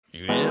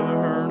ever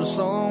heard a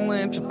song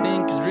that you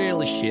think is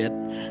really shit?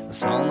 A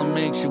song that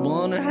makes you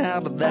wonder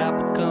how did that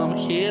become a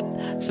hit?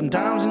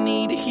 Sometimes you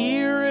need to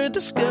hear a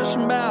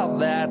discussion about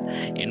that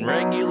in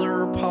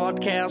regular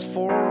podcast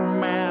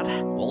format.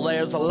 Well,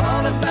 there's a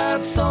lot of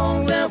bad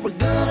songs that we're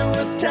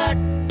gonna attack.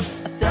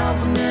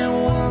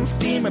 1,001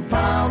 steaming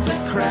piles of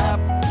crap.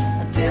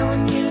 I'm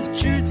telling you the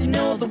truth, you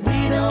know that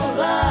we don't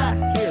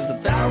lie. Here's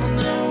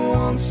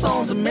 1,001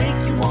 songs that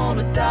make you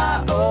wanna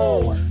die.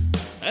 Oh.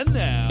 And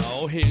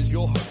now, here's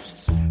your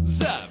hosts,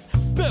 Zav,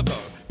 Bebo,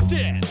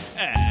 Dan,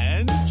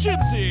 and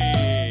Gypsy.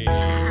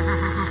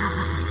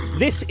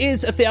 This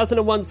is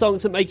 1,001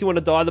 Songs That Make You Want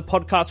to Die, the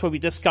podcast where we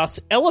discuss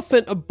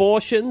elephant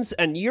abortions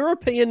and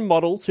European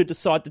models who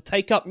decide to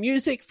take up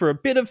music for a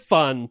bit of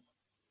fun.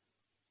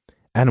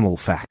 Animal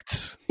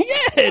facts. Yeah,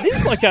 it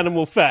is like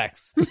Animal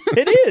Facts.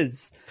 It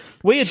is.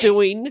 We are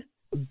doing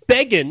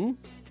Beggin'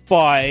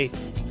 by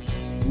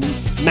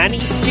Manny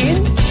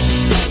Skin.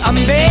 I'm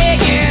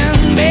begging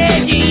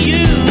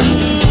you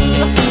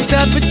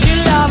to put your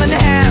loving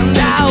hand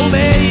out,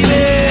 baby.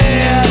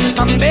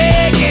 I'm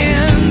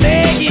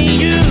begging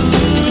you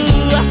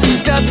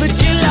to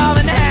put your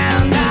loving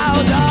hand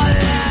out,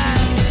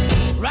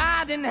 darling.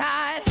 Riding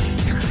high.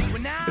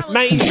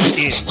 Main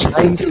Skin.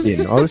 Main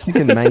skin. I was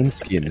thinking main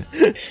skin.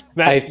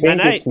 I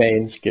think it's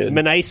main skin.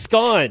 Manny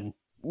Skin.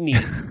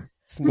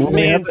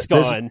 Man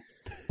Skin.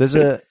 There's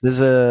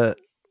a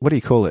what do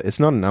you call it?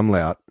 It's not an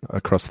umlaut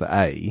across the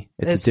A.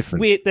 It's a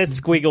different. Weird, there's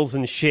squiggles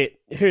and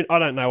shit. I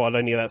don't know what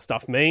any of that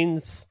stuff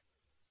means.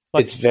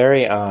 Like, It's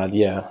very odd,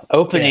 yeah.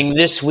 Opening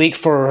this week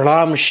for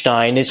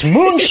Rammstein, it's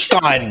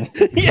Moonstein!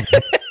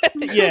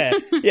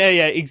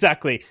 yeah,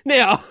 exactly.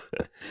 Now,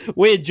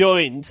 we're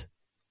joined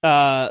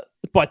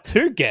by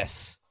two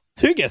guests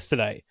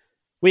today.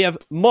 We have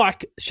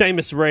Mike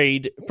Seamus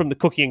Reed from the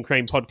Cookie and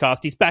Cream podcast.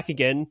 He's back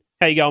again.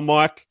 How you going,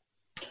 Mike?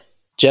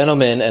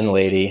 Gentlemen and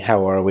lady,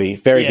 how are we?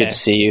 Very good to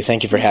see you.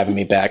 Thank you for having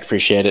me back.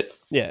 Appreciate it.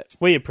 Yeah,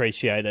 we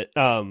appreciate it.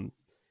 Our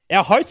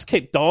hosts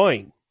keep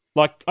dying.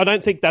 Like, I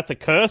don't think that's a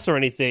curse or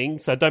anything,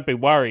 so don't be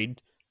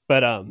worried.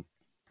 But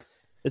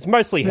it's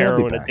mostly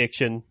heroin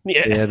addiction.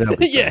 Yeah, they'll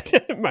be yeah,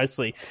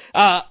 mostly.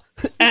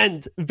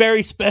 And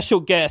very special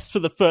guest for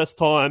the first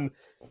time,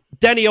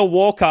 Danielle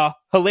Walker,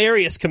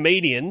 hilarious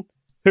comedian,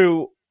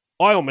 who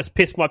I almost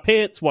pissed my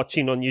pants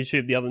watching on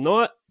YouTube the other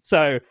night.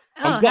 So,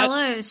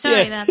 hello.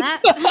 Sorry about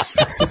that.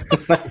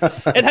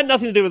 It had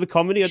nothing to do with the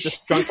comedy. I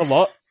just drunk a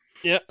lot.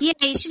 Yeah. Yeah,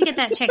 you should get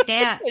that checked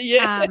out.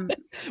 Yeah.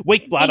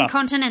 Weak bladder.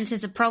 Incontinence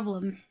is a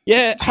problem.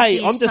 Yeah. Hey,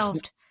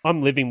 solved.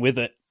 I'm living with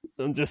it.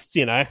 I'm just,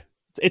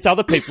 it's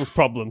other people's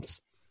problems.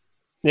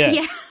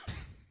 Yeah.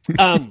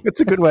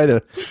 It's a good way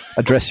to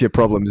address your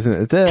problems, isn't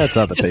it? That's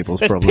other people's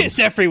there's problems. Piss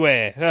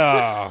everywhere.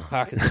 Oh,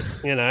 I can just,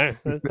 don't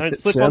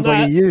slip on Sounds that.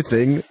 like a you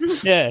thing.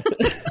 Yeah.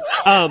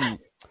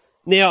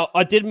 Now,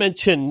 I did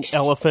mention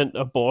elephant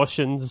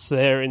abortions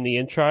there in the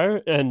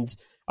intro, and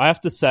I have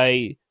to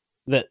say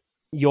that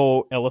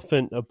your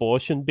elephant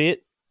abortion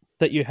bit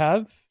that you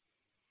have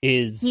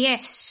is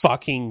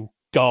fucking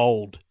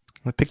gold.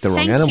 I picked the wrong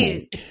Thank animal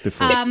you.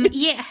 before.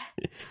 Yeah.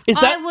 Is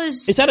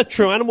that a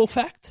true animal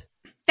fact?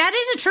 That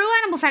is a true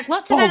animal fact.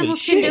 Lots of Holy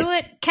animals shit. can do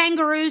it.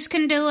 Kangaroos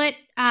can do it.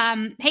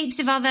 Heaps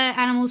of other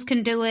animals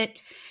can do it.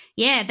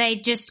 Yeah, they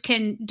just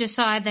can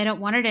decide they don't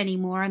want it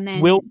anymore and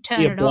then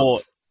turn it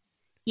off.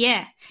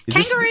 Yeah.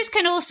 Kangaroos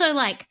can also,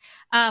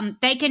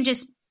 they can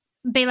just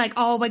be like,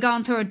 oh, we're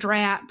going through a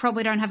drought,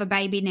 probably don't have a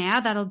baby now,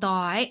 that'll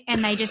die.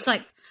 And they just,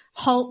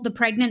 halt the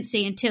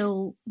pregnancy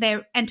until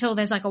there's,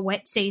 a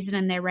wet season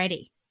and they're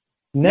ready.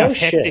 No How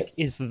shit. hectic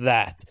is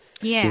that?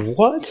 Yeah.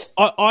 What?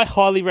 I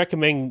highly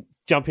recommend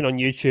jumping on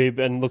YouTube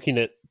and looking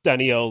at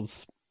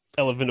Danielle's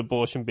elephant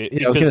abortion bit.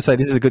 Yeah, I was going to say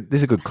this is a good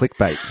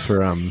clickbait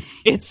for even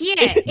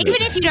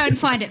if you don't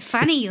find it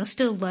funny, you'll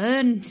still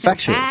learn some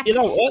Factual. facts. You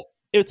know what?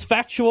 It's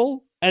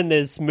factual, and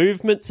there's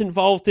movements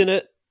involved in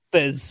it.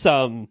 There's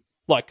a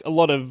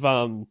lot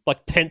of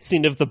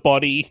tensing of the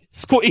body,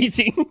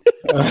 squeezing.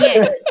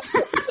 Yeah.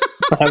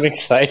 I'm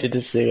excited to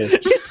see it.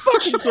 It's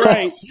fucking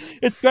great.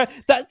 It's great.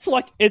 That's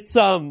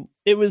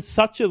it was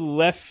such a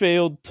left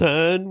field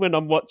turn when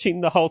I'm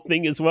watching the whole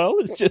thing as well.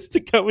 It's just to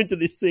go into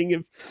this thing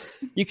of,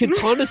 you can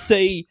kind of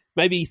see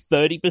maybe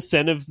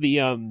 30% of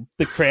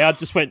the crowd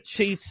just went,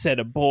 she said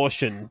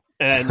abortion.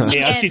 And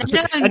now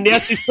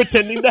she's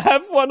pretending to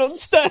have one on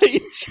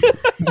stage.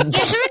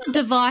 It's a real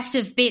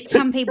divisive bit.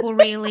 Some people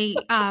really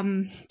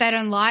they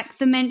don't like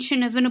the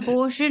mention of an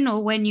abortion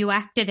or when you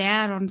act it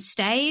out on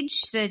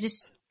stage. They're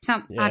just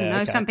I don't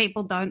know. Okay. Some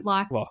people don't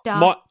like.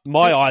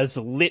 My eyes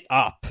lit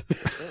up.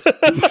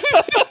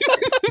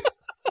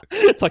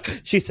 It's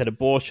like, she said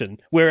abortion.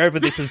 Wherever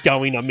this is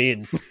going, I'm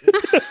in.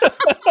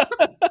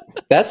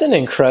 That's an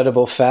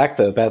incredible fact,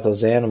 though, about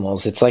those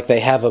animals. It's like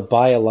they have a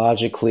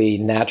biologically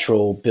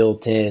natural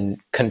built-in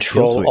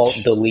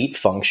Control-Alt-Delete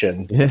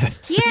function. Yeah.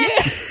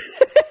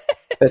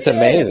 That's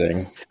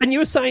amazing. And you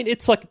were saying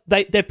it's like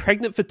they're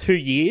pregnant for 2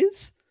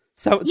 years?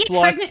 So it's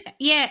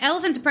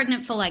elephants are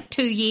pregnant for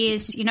 2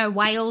 years,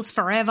 whales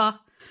forever.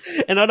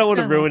 And I don't want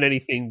to ruin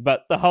anything,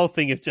 but the whole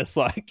thing of just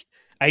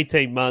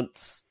 18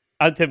 months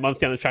down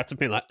the track to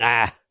be like,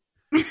 nah.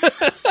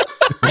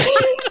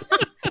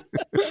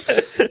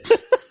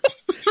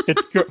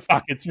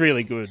 It's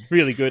really good,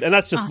 and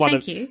that's just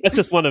that's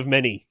just one of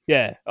many.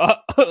 Yeah,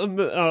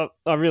 I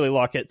really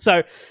like it.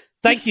 So,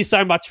 thank you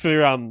so much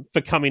for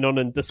coming on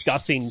and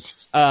discussing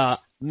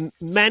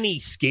main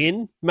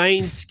skin.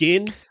 I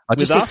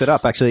just looked it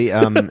up actually.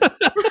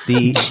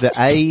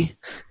 The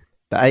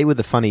A with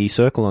the funny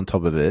circle on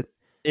top of it.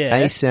 Yeah.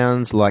 A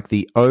sounds like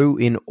the O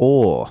in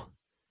ore,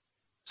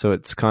 so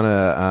it's kind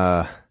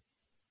of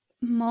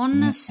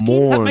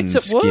Måneskin. That makes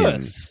it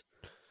worse.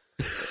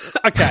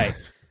 Okay.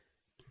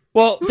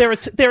 Well,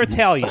 they're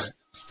Italian,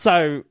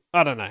 so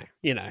I don't know,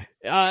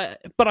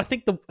 but I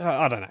think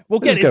I don't know.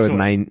 Let's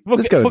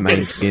go with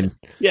main skin.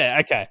 Yeah,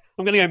 okay.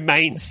 I'm going to go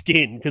main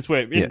skin because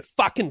we're in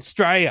fucking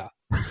Australia.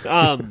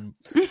 Now,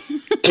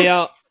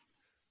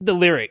 the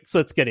lyrics.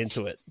 Let's get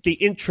into it. The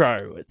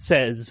intro. It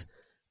says,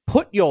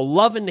 "Put your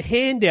loving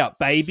hand out,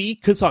 baby,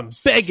 because I'm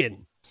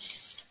begging."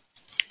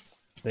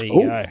 There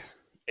you go.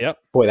 Yep.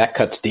 Boy, that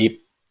cuts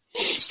deep.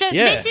 So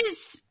this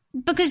is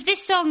because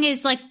this song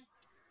is like.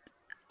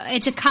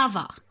 It's a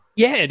cover.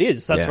 Yeah, it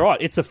is. That's right.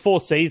 It's a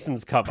Four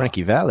Seasons cover.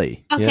 Frankie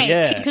Valli.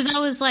 Okay, because I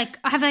was like,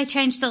 have they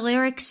changed the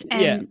lyrics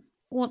and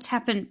what's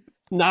happened?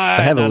 No,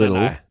 they have a little.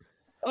 No.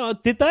 Oh,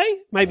 did they?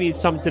 Maybe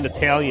something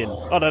Italian.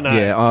 I don't know.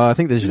 Yeah, I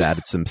think they just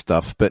added some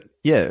stuff. But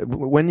yeah,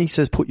 when he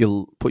says put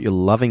your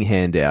loving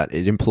hand out,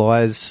 it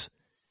implies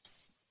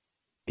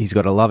he's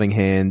got a loving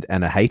hand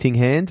and a hating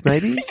hand,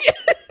 maybe?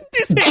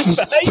 This hand's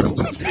for hate.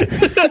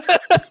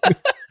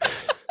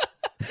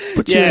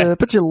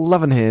 Put your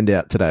loving hand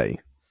out today.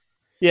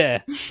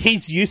 Yeah,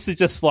 he's used to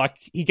just like,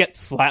 he gets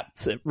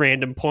slapped at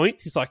random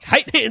points. He's like,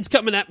 hate hands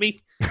coming at me.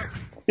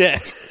 Yeah.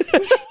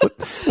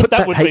 Put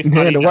that would be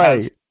funny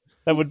away.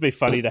 That would be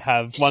funny to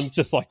have. One's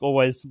just like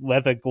always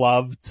leather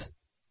gloved,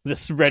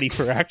 just ready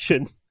for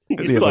action.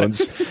 The other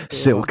one's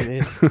silk.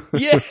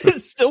 Yeah,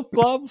 silk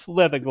glove,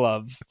 leather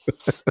glove.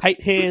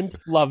 Hate hand,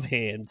 love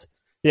hand.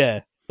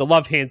 Yeah, the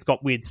love hand's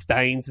got weird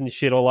stains and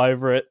shit all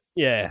over it.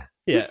 Yeah,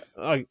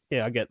 I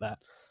get that.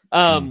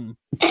 Right.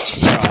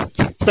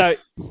 So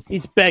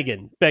he's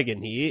begging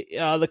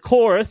here. The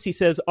chorus, he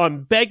says,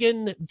 "I'm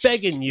begging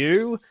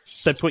you,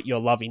 so put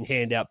your loving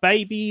hand out,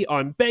 baby.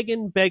 I'm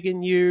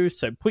begging you,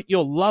 so put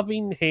your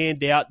loving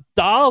hand out,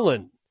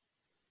 darling."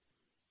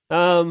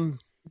 More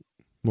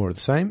of the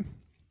same.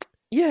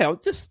 Yeah,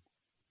 just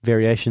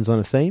variations on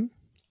a theme.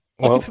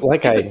 Well,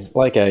 like I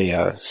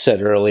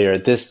said earlier,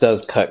 this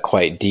does cut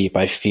quite deep.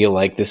 I feel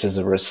like this is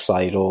a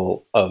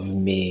recital of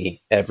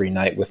me every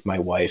night with my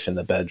wife in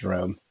the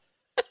bedroom.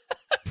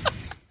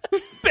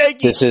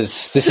 This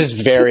is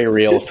very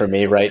real for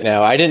me right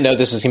now. I didn't know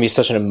this was going to be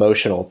such an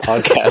emotional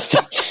podcast.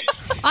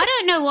 I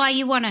don't know why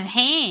you want a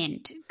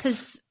hand,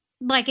 because,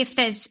 like, if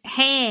there's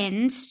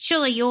hands,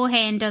 surely your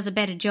hand does a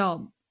better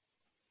job.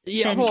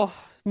 Yeah,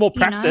 more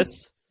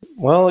practice.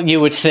 Well, you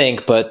would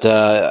think, but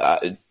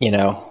I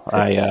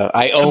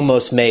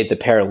almost made the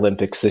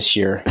Paralympics this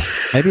year.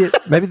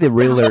 Maybe the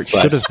real lyric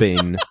should have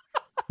been.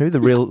 Maybe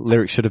the real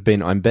lyric should have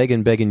been, "I'm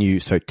begging you,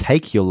 so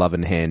take your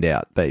loving hand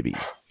out, baby."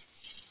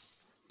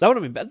 That would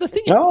have been bad. The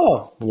thing,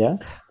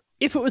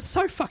 if it was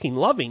so fucking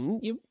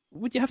loving,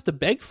 would you have to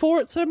beg for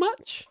it so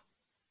much?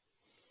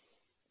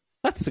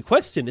 That's the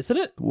question, isn't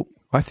it?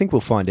 I think we'll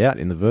find out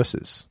in the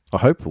verses. I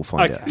hope we'll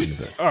find out in the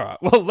verse. All right.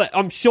 Well,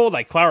 I'm sure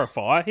they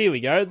clarify. Here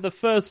we go. The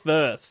first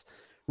verse.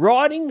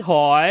 "Riding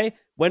high,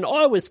 when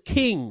I was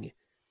king,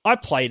 I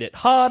played it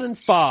hard and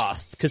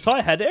fast, because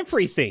I had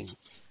everything.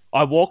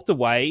 I walked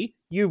away,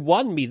 you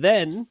won me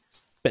then,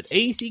 but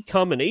easy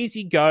come and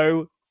easy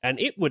go, and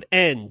it would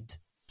end.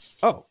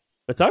 Oh,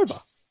 it's over.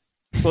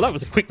 Well, that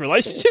was a quick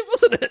relationship,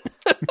 wasn't it?"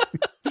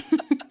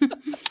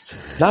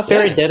 Not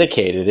very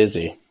dedicated, is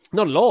he?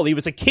 Not at all. He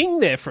was a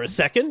king there for a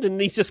second, and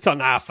he's just gone,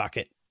 fuck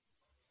it.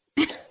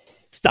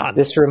 It's done.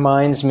 This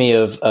reminds me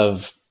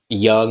of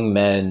young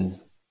men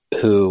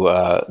who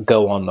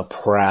go on the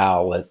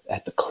prowl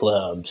at the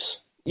clubs.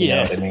 You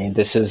know what I mean?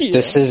 This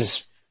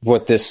is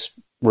what this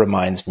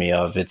reminds me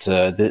of. It's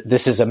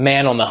this is a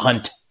man on the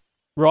hunt.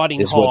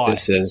 Riding is high. What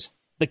this is.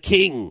 The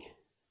king.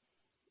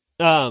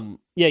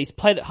 He's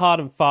played it hard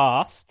and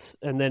fast,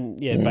 and then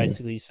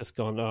basically he's just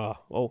gone,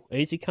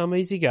 easy come,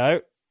 easy go.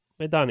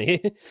 We're done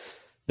here.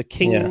 The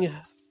king,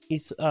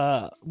 he's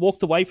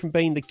walked away from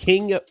being the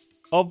king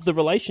of the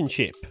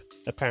relationship,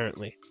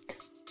 apparently.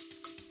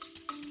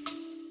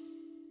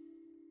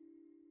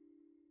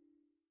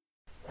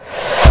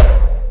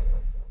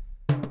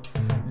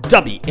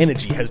 Dubby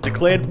Energy has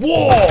declared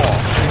war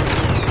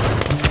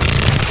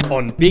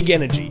on Big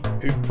Energy,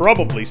 who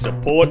probably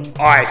support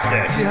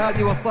ISIS.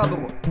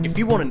 If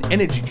you want an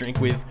energy drink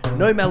with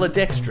no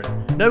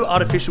maltodextrin, no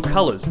artificial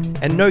colours,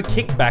 and no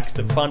kickbacks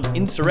that fund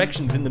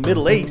insurrections in the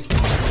Middle East,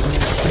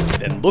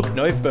 then look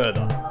no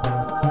further.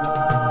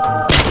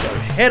 So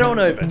head on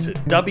over to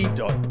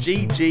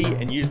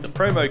dubby.gg and use the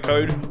promo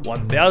code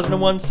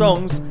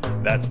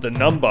 1001songs, that's the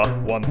number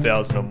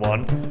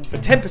 1001, for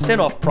 10%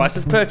 off price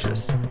of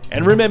purchase.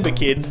 And remember,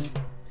 kids,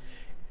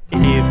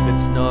 If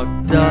it's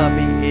not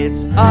Derby,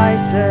 it's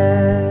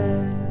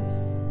ISIS.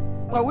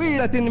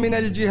 طويلة من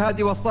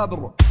الجهاد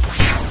والصبر.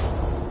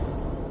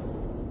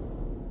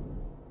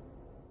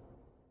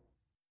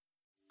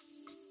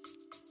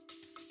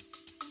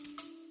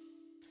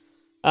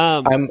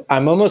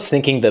 I'm almost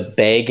thinking the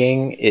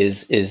begging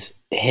is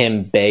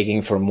him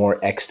begging for more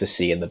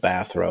ecstasy in the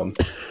bathroom.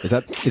 Is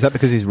that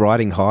because he's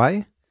riding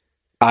high?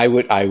 I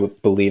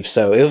would believe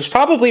so. It was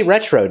probably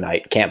retro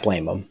night. Can't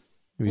blame him.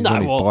 He was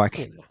on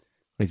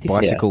his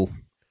bicycle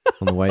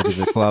on the way to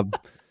the club.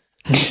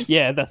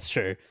 Yeah, that's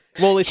true.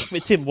 Well, it's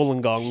in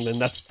Wollongong, then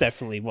that's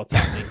definitely what's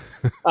happening.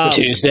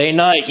 Tuesday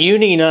night,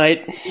 uni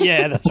night.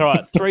 Yeah, that's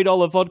right.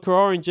 $3 vodka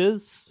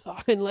oranges.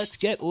 Fucking let's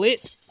get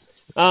lit.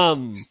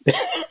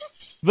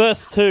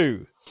 Verse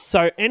 2.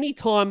 So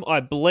anytime I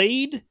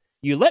bleed,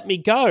 you let me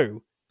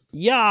go.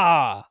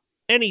 Yeah.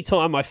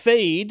 Anytime I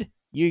feed,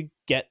 you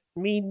get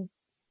me.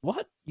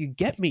 What? You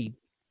get me?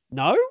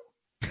 No?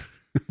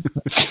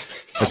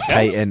 That's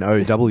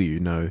K-N-O-W,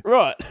 no.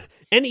 Right.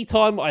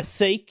 Anytime I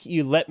seek,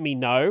 you let me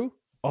know.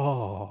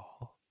 Oh,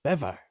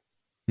 Bevo.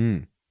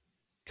 Can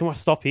I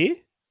stop here?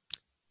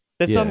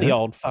 They've done the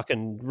old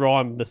fucking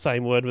rhyme the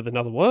same word with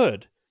another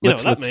word. You know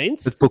what that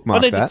means? Let's bookmark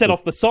I need to set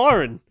off the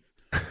siren.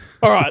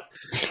 All right.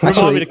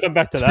 Remind me to come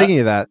back to that. Speaking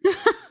of that,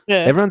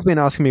 everyone's been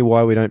asking me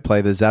why we don't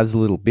play the Zav's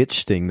little bitch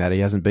sting that he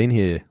hasn't been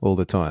here all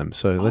the time.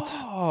 So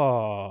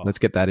let's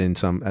get that in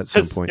at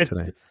some point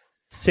today.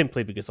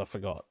 Simply because I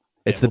forgot.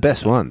 It's the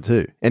best one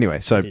too. Anyway,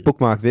 so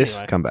bookmark this.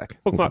 Anyway, come back.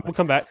 We'll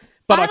come back.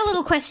 But I have a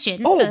little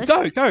question. Oh, first.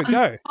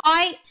 Go.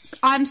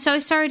 I'm so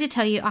sorry to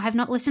tell you, I have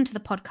not listened to the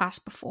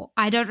podcast before.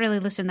 I don't really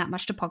listen that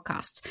much to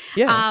podcasts.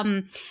 Yeah.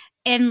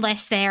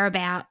 Unless they're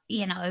about,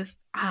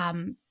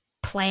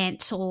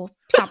 plants or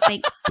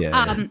something.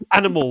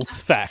 Animals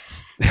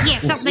facts. Yeah,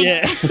 something.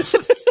 Yeah.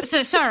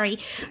 So sorry.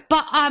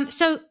 But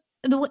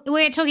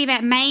we're talking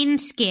about Main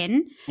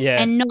Skin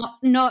and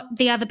not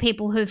the other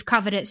people who've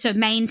covered it. So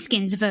Main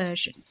Skin's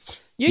version.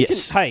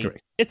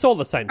 Correct. It's all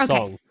the same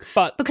song.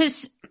 But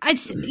because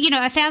it's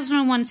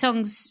 1001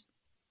 songs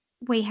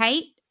we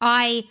hate.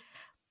 I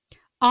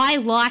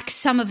like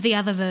some of the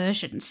other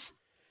versions.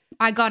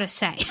 I gotta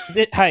say.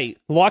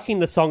 Liking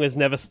the song has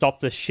never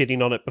stopped us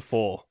shitting on it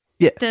before.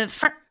 Yeah.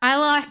 I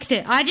liked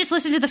it. I just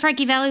listened to the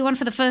Frankie Valli one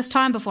for the first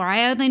time before.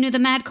 I only knew the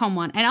Madcon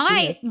one, and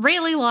I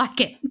really like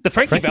it. The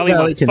Frankie Valli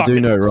one can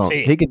do no wrong.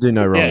 He can do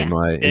no wrong in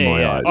my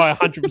eyes. I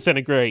 100%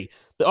 agree.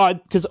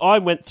 Because I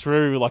went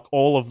through like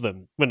all of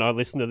them when I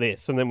listened to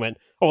this, and then went,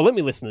 let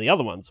me listen to the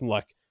other ones. I'm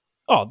like,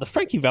 the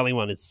Frankie Valli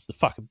one is the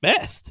fucking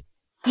best.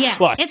 Yeah,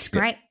 it's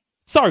great.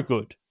 So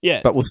good. Yeah.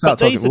 But we'll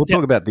talk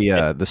about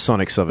the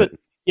sonics of it.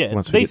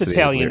 Yeah, these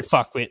Italian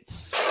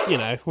fuckwits,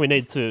 we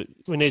need to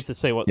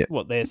see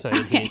what they're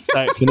saying here.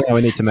 So, for now,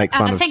 we need to make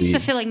fun of thanks for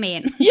filling me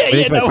in.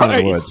 No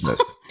worries. Words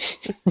first.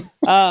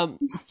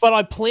 But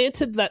I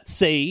planted that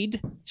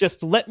seed.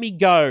 Just let me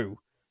go.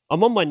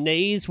 I'm on my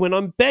knees when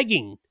I'm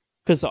begging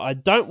because I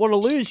don't want to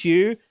lose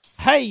you.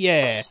 Hey,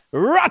 yeah,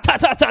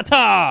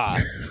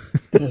 ra-ta-ta-ta-ta.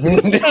 It's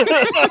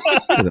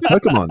a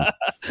Pokemon.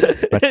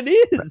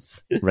 It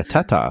is.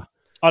 Rattata.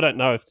 I don't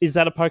know. Is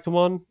that a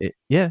Pokemon?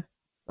 Yeah.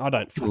 I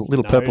don't fucking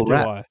little know, purple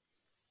rat.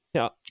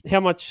 How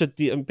much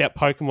about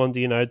Pokemon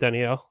do you know,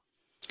 Danielle?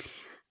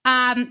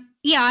 I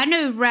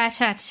know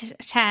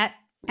Rattata,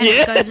 and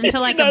it goes into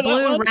like a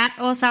blue rat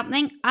or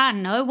something. I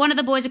don't know. One of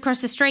the boys across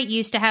the street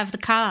used to have the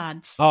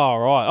cards. Oh,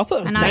 right. I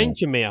thought it was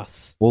Danger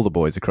Mouse. All the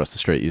boys across the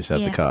street used to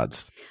have the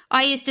cards.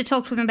 I used to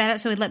talk to him about it,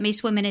 so he'd let me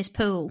swim in his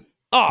pool.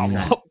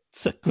 Oh,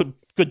 it's a good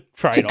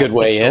trade-off. It's a good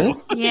way in.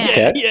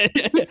 Yeah.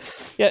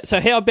 So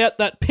how about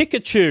that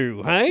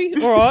Pikachu, hey?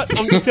 All right,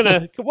 I'm just going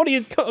to...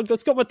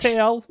 It's got my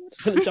towel. I'm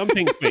just going to jump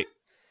in quick.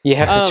 You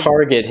have to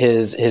target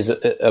his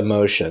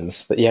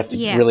emotions. You have to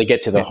really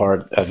get to the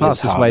heart of his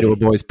fastest way to a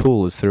boy's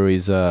pool is through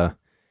his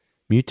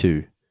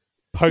Mewtwo.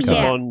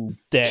 Pokemon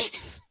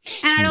decks.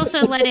 And I'd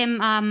also let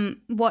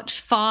him watch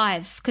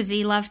Five because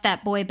he loved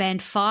that boy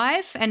band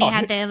Five, and he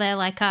had their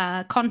like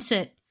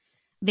concert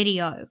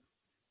video.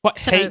 What,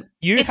 so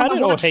you had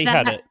it or he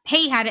had it?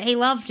 He had it. He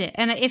loved it.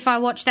 And if I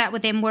watch that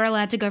with him, we're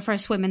allowed to go for a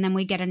swim, and then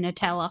we get a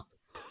Nutella.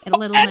 A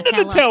little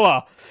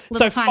Nutella.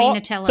 Little tiny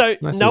Nutella. So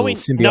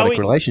nice symbiotic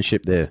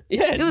relationship there.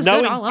 Yeah, it was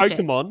good. I loved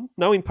Pokemon.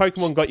 Knowing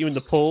Pokemon got you in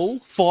the pool.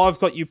 Five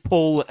got you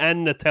pool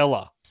and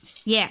Nutella.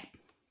 Yeah.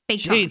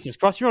 Big time. Jesus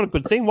Christ, you're on a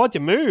good thing. Why'd you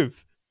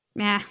move?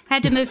 Yeah,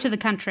 had to move to the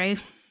country.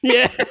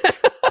 Yeah.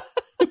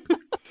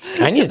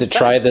 I need to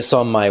try this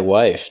on my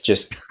wife.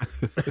 Just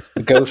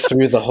go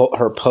through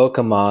her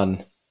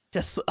Pokemon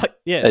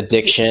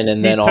addiction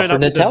and then offer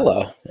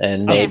Nutella.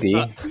 And maybe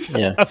I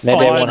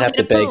won't have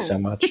to beg so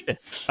much.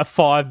 A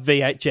 5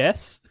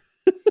 VHS.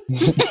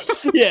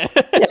 Yeah.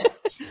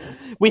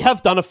 We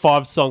have done a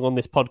 5 song on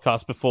this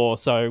podcast before,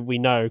 so we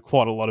know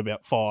quite a lot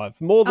about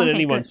 5. More than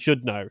anyone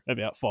should know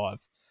about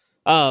 5.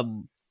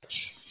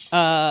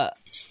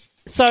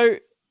 So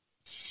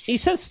he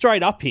says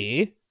straight up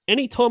here,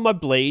 anytime I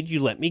bleed,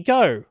 you let me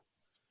go.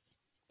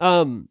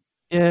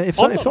 If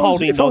I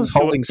was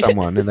holding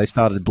someone and they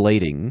started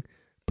bleeding,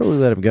 probably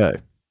let them go.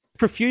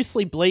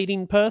 profusely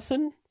bleeding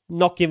person,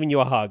 not giving you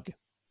a hug.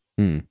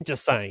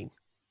 Just saying.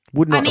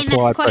 Would not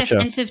that's quite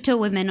offensive to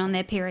women on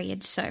their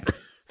periods, so...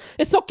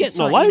 It's not getting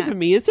all over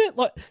me, is it?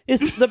 Like,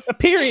 a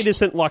period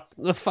isn't like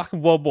the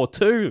fucking World War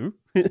II.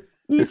 No,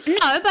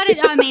 but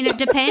it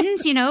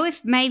depends,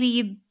 if maybe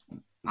you,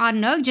 I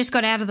don't know, just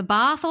got out of the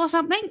bath or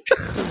something.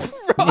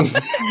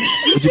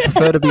 Would you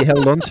prefer to be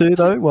held onto,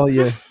 though, while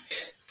you're...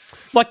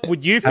 Like,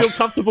 would you feel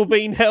comfortable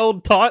being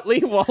held tightly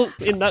while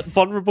in that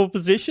vulnerable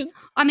position?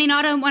 I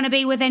don't want to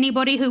be with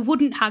anybody who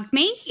wouldn't hug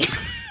me.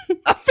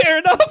 Fair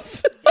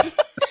enough.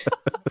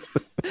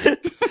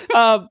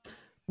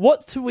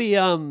 What do we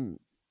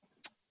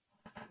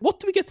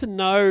get to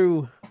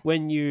know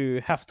when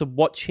you have to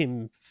watch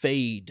him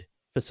feed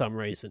for some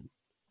reason?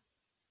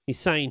 He's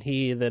saying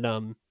here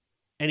that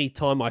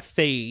anytime I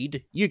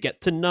feed, you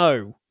get to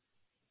know.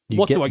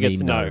 What do I get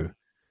to know?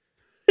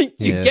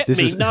 You get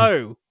me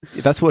know.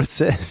 That's what it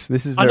says.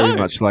 This is very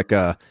much like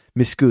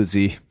Miss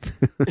Guzzi.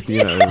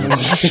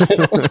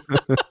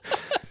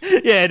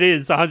 Yeah, it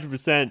is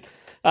 100%.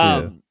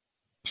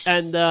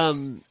 And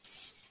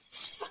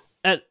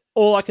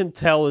all I can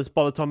tell is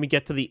by the time we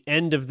get to the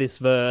end of this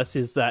verse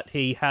is that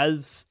he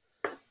has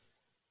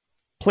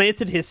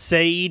planted his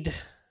seed,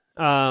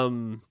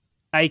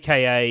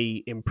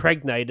 aka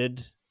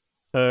impregnated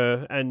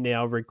her, and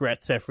now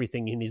regrets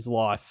everything in his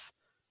life.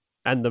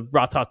 And the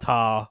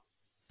ratata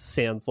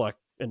sounds like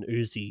an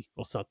Uzi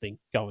or something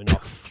going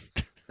off.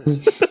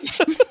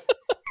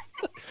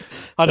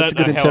 That's a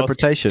good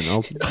interpretation.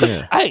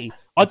 Hey,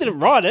 I didn't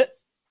write it.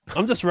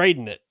 I'm just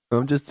reading it.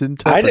 I'm just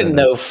interpreting. I didn't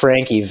know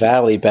Frankie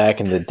Valli back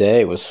in the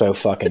day was so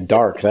fucking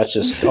dark. That's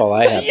just all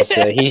I have to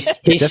say. He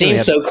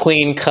seems so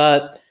clean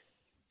cut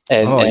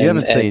and you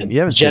haven't seen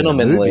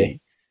gentlemanly. The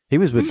movie. He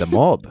was with the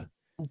mob.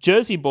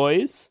 Jersey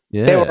Boys.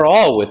 Yeah. They were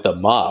all with the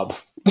mob.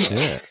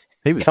 Yeah.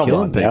 He was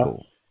killing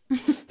people.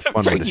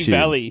 Frankie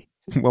Valli.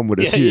 One would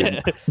assume.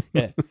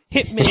 Yeah.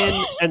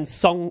 Hitman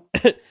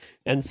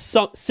and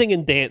sing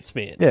and dance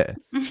man. Yeah.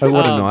 Oh,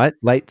 what a night.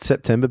 Late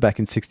September back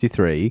in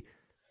 1963.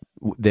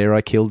 There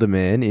I killed a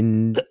man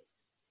in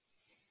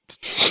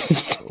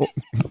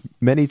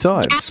many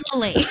times.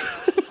 Absolutely.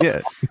 Yeah.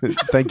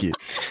 Thank you.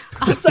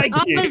 Thank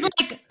you. I was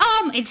like,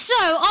 it's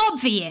so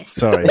obvious.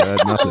 Sorry, I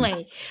had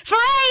nothing. For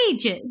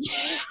ages.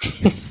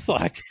 It's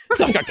like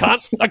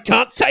I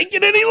can't take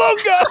it any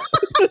longer.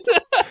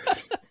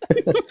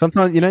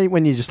 Sometimes,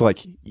 when you just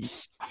like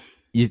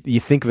you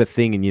think of a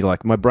thing and you're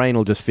like, my brain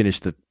will just finish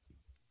the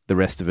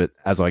rest of it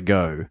as I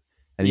go.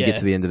 And you get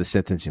to the end of the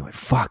sentence, you're like,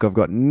 fuck, I've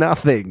got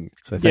nothing.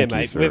 So thank you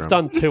mate, for, we've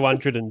done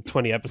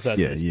 220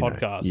 episodes of this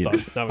podcast. I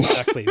know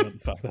exactly what the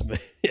fuck that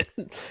means.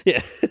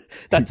 Yeah.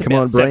 That's Come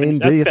on, brain,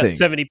 do your thing.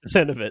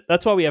 70% of it.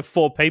 That's why we have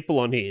 4 people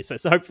on here. So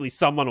hopefully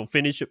someone will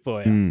finish it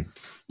for you.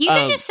 You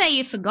can just say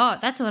you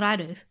forgot. That's what I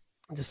do.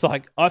 Just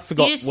like, I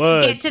forgot you just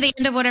words. Get to the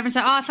end of whatever and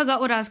say, I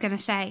forgot what I was going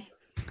to say.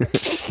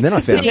 Then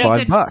I found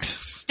 $5.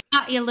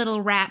 Start your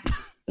little rap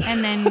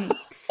and then,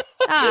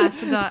 I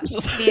forgot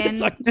the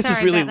end. Like,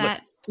 Sorry about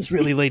that. It's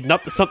really leading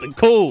up to something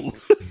cool.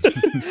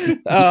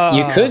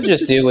 You could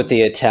just do what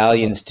the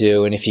Italians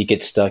do, and if you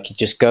get stuck, you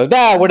just go,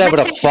 whatever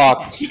the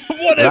fuck.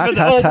 Whatever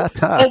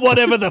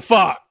the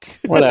fuck.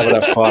 Whatever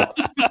the fuck.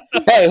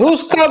 Hey,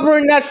 who's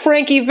covering that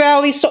Frankie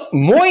Valli song?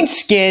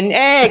 Moinskin?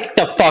 Hey, get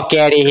the fuck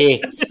out of here.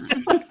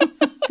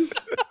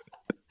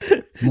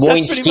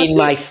 Moinskin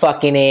my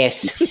fucking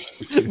ass.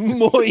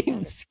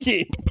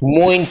 Moinskin.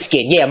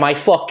 Yeah, my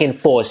fucking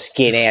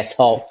foreskin,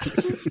 asshole.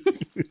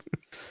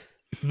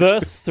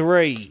 Verse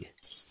 3.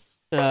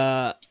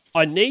 I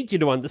need you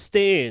to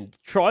understand.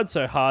 Tried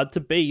so hard to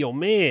be your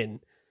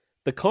man.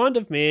 The kind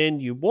of man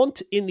you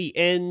want in the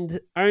end.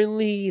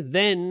 Only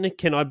then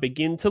can I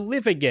begin to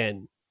live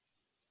again.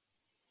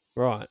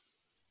 Right.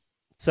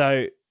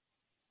 So,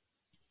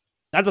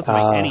 that doesn't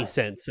make any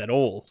sense at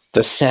all.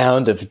 The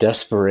sound of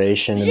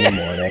desperation in the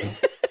morning.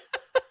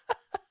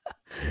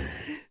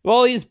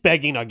 Well, he's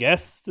begging, I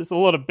guess. There's a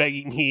lot of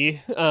begging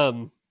here.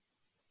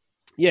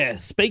 Yeah,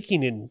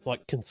 speaking in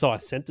like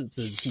concise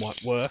sentences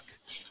might work.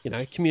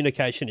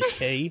 Communication is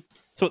key.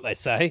 That's what they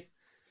say.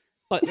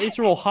 Like these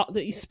are all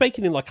he's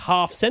speaking in like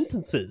half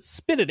sentences.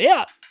 Spit it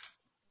out.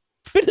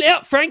 Spit it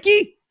out,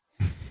 Frankie.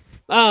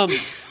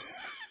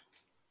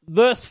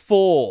 Verse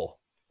 4.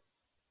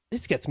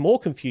 This gets more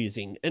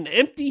confusing. An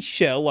empty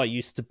shell I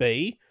used to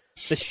be.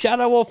 The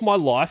shadow of my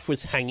life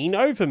was hanging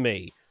over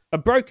me. A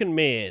broken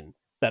man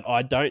that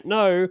I don't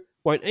know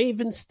won't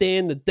even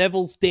stand the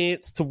devil's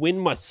dance to win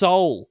my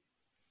soul.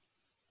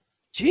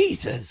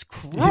 Jesus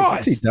Christ.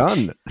 What's he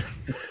done?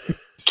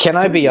 Can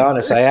I be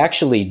honest? I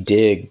actually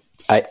dig.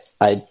 I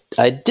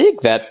dig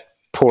that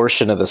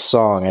portion of the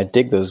song. I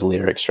dig those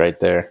lyrics right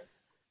there.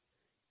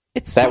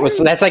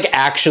 That's like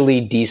actually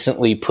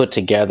decently put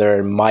together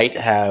and might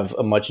have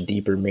a much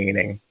deeper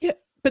meaning. Yeah,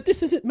 but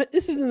this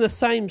isn't the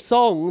same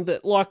song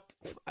that like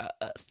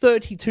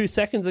 32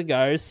 seconds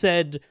ago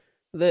said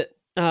that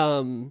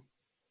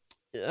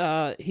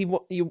he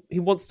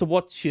wants to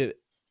watch you.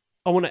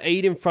 I want to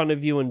eat in front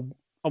of you and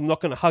I'm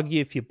not going to hug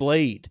you if you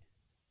bleed.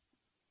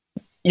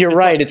 You're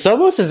right. It's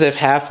almost as if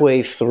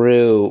halfway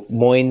through,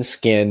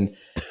 Moinskin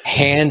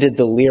handed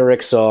the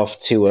lyrics off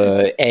to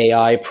a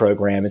AI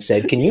program and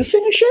said, "Can you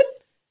finish it?"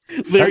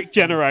 Lyric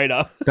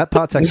generator. That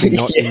part's actually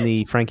not in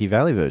the Frankie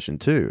Valli version,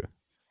 too.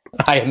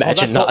 I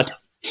imagine not.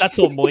 That's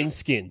all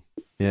Moinskin.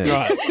 Yeah,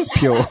 right.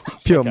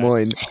 Pure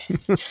Moin.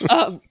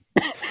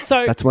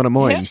 So that's one of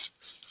Moin.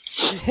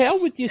 How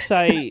would you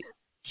say?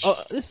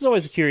 This is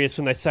always curious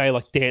when they say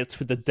like dance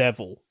with the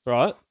devil,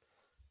 right?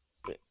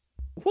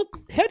 How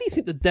do you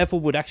think the devil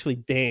would actually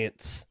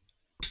dance?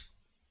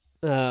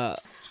 Like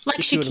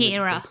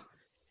Shakira.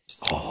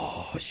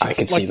 I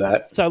can see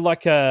that. So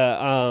like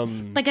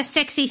a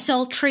sexy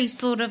sultry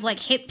sort of like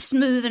hips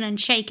moving and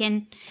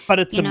shaking.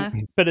 But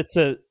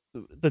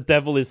the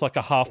devil is like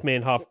a half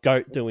man, half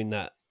goat doing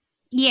that.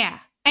 Yeah.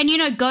 And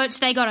goats,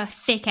 they got a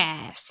thick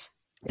ass.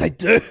 They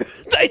do.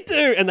 They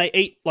do. And they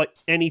eat like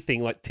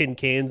anything, like tin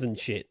cans and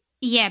shit.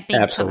 Yeah, big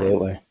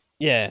absolutely. Time.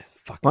 Yeah.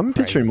 Fucking I'm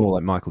crazy. picturing more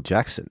like Michael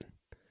Jackson.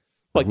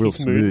 Like real he's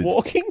smooth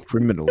moonwalking?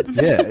 Criminal.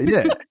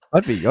 Yeah.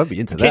 I'd be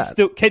into that.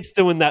 Keeps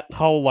doing that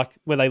whole like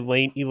where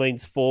he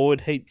leans forward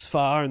heaps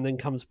far and then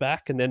comes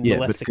back and then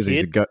molests a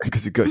kid.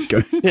 Because he got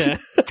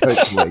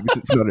goat's legs.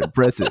 It's not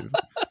impressive.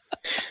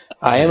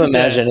 I am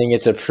imagining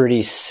it's a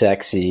pretty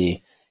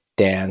sexy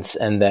dance,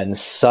 and then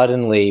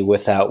suddenly,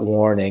 without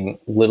warning,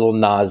 Lil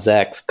Nas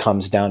X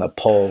comes down a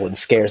pole and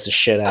scares the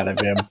shit out of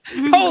him.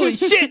 Holy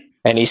shit!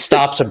 And he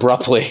stops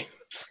abruptly.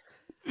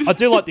 I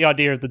do like the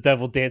idea of the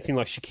devil dancing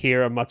like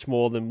Shakira much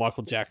more than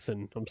Michael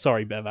Jackson. I'm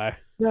sorry, Bevo.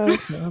 No,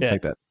 I'll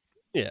take that.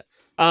 Yeah.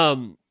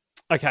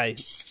 Okay,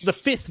 the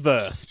fifth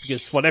verse,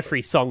 because what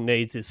every song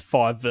needs is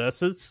 5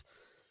 verses.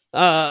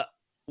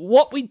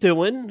 What we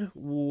doing?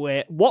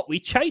 What we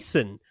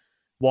chasing?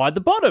 Why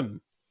the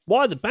bottom?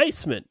 Why the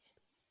basement?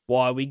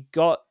 Why we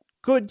got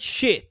good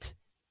shit?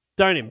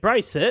 Don't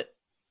embrace it.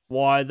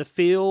 Why the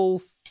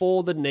feel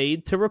for the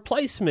need to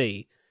replace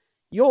me?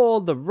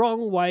 You're the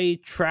wrong way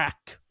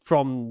track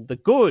from the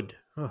good.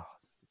 Oh,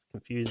 it's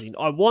confusing.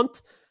 I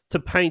want to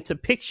paint a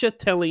picture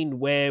telling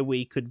where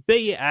we could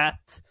be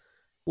at,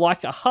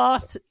 like a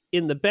heart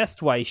in the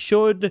best way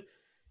should.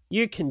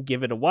 You can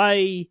give it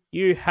away.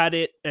 You had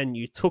it and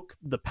you took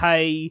the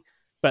pay.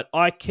 But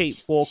I keep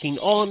walking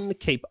on,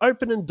 keep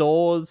opening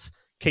doors,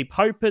 keep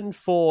hoping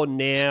for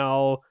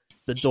now.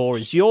 The door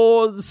is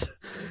yours.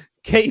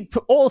 Keep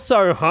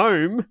also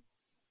home,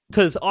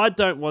 because I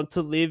don't want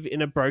to live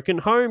in a broken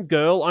home,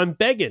 girl. I'm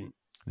begging.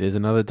 There's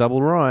another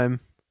double rhyme.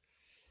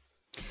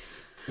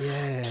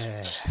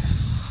 Yeah.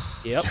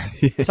 Yep.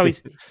 So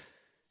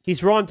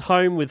he's rhymed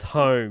home with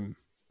home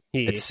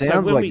here. It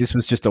sounds like this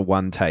was just a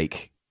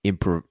one-take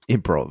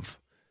improv.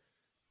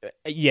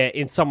 Yeah,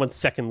 in someone's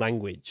second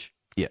language.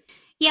 Yeah.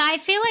 Yeah, I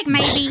feel like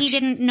maybe he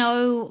didn't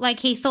know, like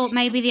he thought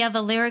maybe the other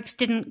lyrics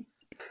didn't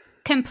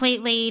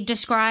completely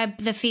describe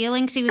the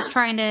feelings he was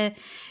trying to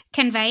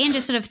convey and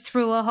just sort of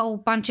threw a whole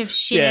bunch of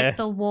shit at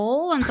the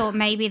wall and thought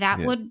maybe that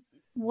would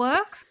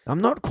work. I'm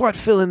not quite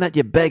feeling that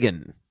you're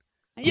begging.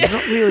 You're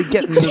not really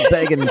getting the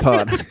begging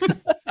part.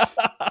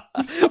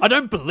 I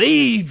don't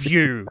believe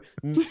you,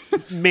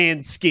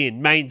 main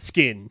skin.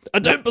 I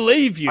don't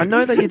believe you. I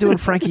know that you're doing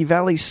Frankie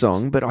Valli's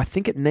song, but I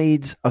think it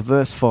needs a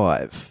verse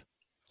 5.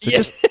 So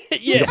just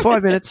you got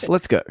 5 minutes.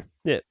 Let's go.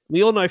 Yeah,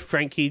 we all know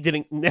Frankie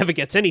never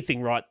gets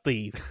anything right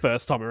the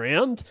first time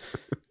around.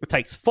 It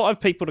takes 5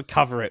 people to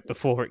cover it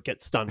before it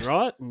gets done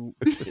right. And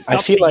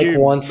I feel like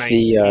once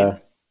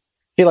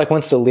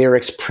the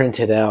lyrics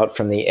printed out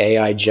from the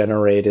AI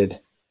generated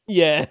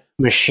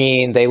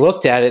machine, they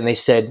looked at it and they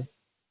said,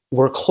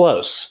 "We're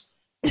close,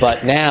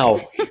 but now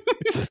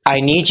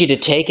I need you to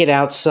take it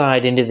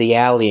outside into the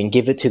alley and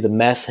give it to the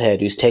meth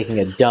head who's taking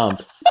a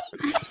dump."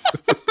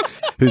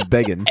 Who's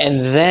begging? And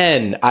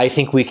then I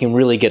think we can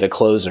really get a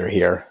closer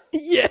here.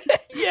 Yeah.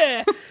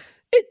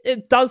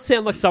 It does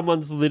sound like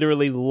someone's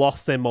literally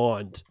lost their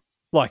mind.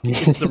 Like,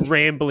 it's the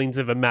ramblings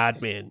of a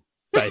madman,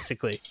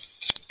 basically.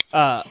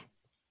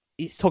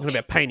 He's talking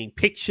about painting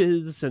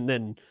pictures and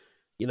then,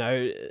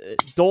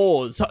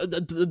 doors.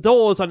 The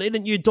doors, I need a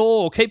new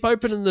door. Keep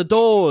opening the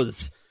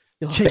doors.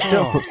 Check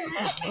All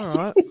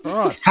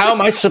right. How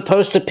am I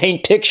supposed to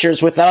paint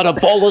pictures without a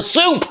bowl of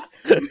soup?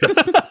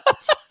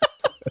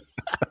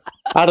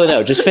 I don't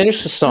know. Just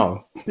finish the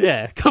song.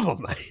 Yeah, come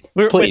on, mate.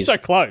 We're so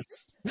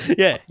close.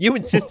 Yeah, you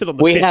insisted on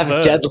the We fifth have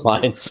verse.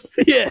 deadlines.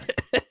 Yeah.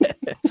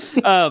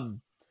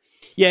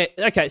 Yeah,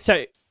 okay,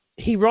 so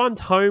he rhymed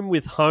home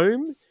with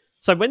home.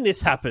 So when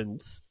this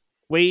happens,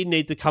 we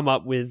need to come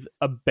up with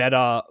a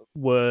better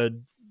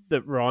word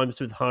that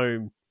rhymes with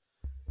home.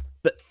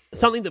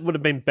 Something that would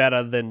have been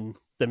better than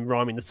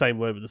rhyming the same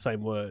word with the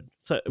same word.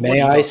 So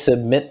May I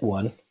submit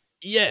one?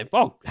 Yeah.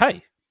 Oh,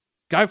 hey,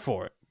 go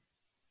for it.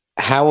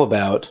 How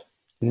about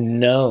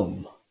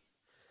gnome?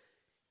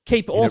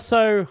 Keep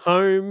also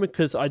home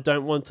because I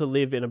don't want to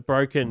live in a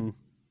broken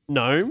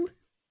gnome.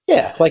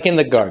 Yeah, like in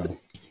the garden.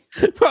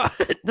 Right.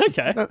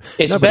 Okay.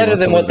 It's better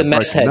than what the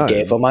meth head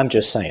gave him. I'm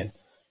just saying.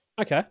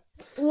 Okay.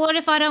 What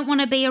if I don't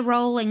want to be a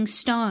rolling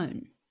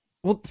stone?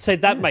 Well, see,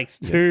 that makes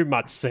too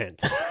much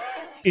sense.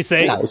 You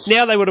see, nice.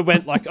 Now they would have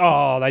went like,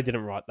 oh, they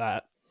didn't write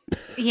that.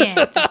 Yeah.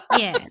 How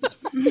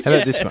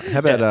about this one? How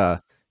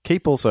about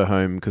keep also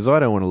home because I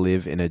don't want to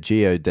live in a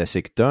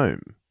geodesic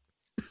dome.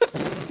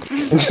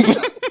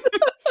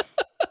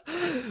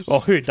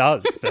 Well, who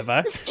does,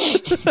 Bevo?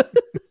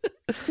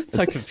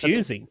 So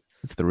confusing.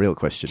 That's the real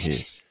question here.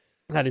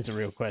 That is a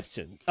real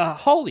question.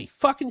 Holy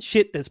fucking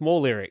shit, there's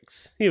more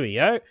lyrics. Here we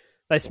go.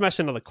 They smash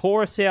another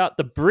chorus out.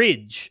 The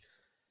bridge.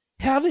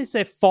 How is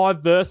there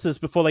 5 verses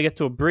before they get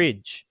to a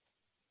bridge?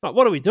 Like,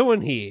 what are we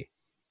doing here?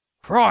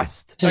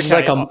 Christ.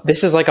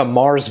 This is like a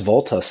Mars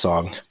Volta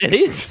song. It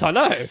is, I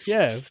know.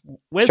 Yeah.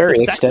 Where's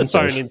the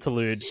saxophone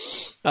interlude?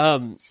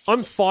 I'm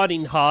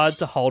fighting hard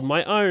to hold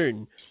my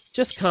own.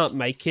 Just can't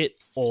make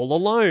it all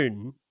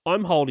alone.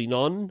 I'm holding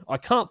on. I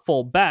can't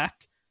fall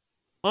back.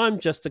 I'm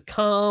just a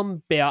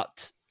calm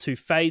bout to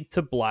fade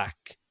to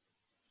black.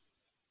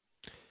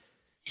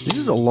 This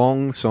is a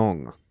long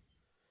song.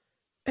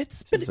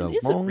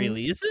 Isn't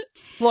really, is it?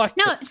 Like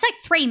no, it's like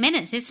 3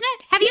 minutes, isn't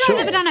it? Have you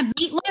guys ever done a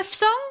Meatloaf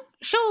song?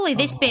 Surely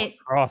this bit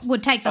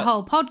would take the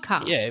whole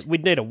podcast. Yeah,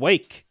 we'd need a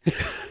week.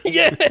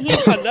 yeah,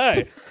 I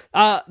know.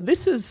 The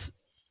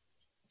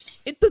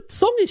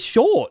song is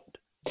short.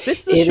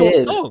 This is a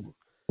short song.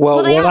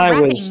 Well, they are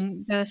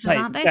rapping verses,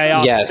 aren't they? They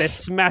are. Yes. They're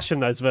smashing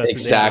those verses.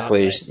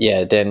 Exactly.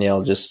 Yeah,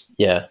 Danielle just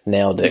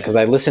nailed it because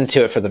I listened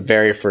to it for the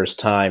very first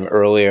time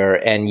earlier,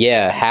 and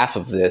half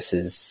of this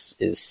is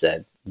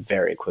said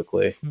very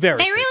quickly. They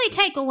really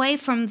take away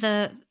from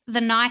the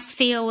nice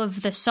feel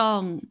of the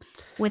song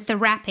with the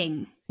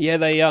rapping. Yeah,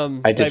 they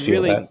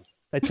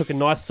took a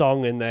nice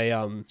song and they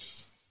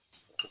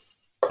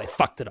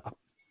fucked it up.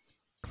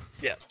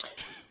 Yeah.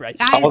 Right.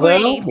 I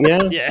agree.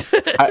 Yeah.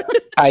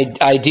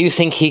 I do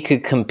think he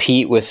could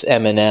compete with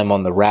Eminem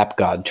on the Rap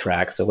God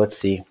track, so let's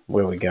see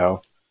where we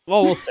go.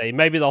 Well, we'll see.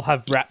 Maybe they'll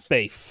have rap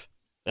beef.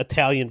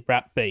 Italian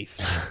rap beef.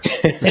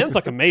 It sounds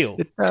like a meal.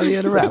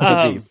 Italian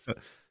rap beef.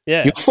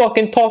 Yeah. You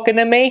fucking talking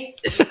to me?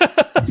 This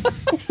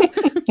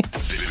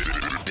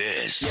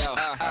is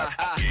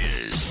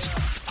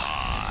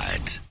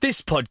hot.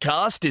 This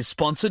podcast is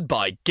sponsored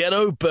by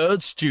Ghetto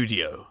Bird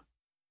Studio.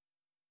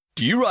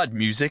 Do you write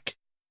music?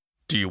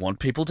 Do you want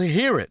people to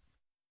hear it?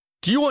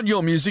 Do you want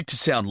your music to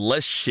sound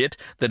less shit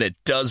than it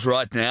does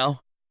right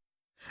now?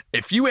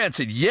 If you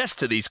answered yes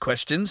to these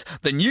questions,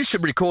 then you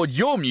should record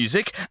your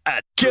music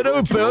at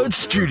Ghetto Bird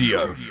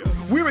Studio.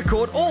 We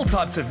record all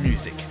types of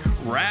music: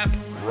 rap,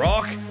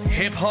 rock,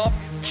 hip-hop,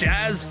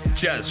 jazz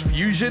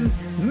fusion,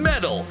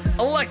 metal,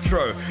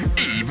 electro,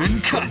 even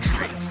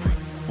country.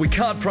 We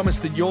can't promise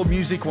that your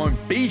music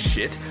won't be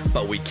shit,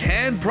 but we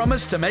can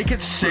promise to make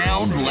it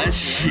sound less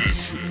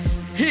shit.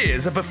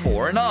 Here's a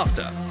before and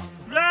after.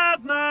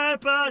 Grab my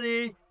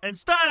body and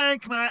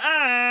spank my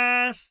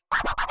ass.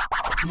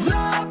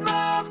 Grab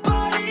my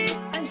body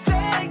and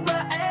spank my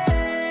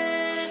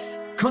ass.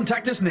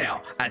 Contact us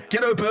now at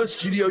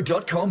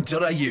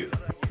ghettobirdstudio.com.au.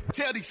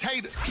 Tell these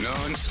haters.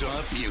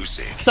 Non-stop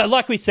music. So,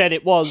 like we said,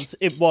 it was.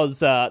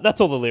 That's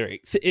all the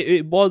lyrics.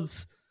 It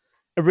was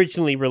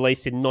originally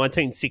released in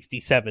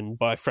 1967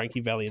 by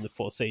Frankie Valli and the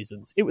Four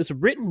Seasons. It was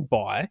written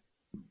by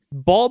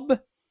Bob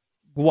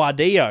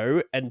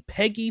Guardiola and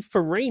Peggy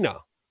Farina.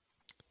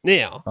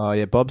 Now,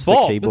 Bob's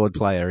the keyboard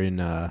player in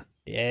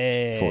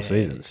Four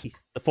Seasons.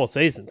 The Four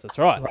Seasons, that's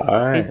right.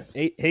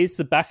 He's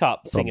the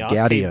backup singer,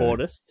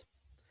 keyboardist.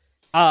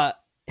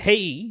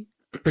 He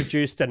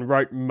produced and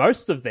wrote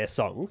most of their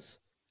songs,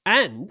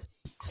 and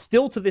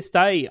still to this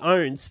day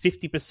owns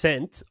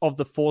 50% of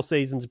the Four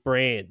Seasons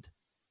brand.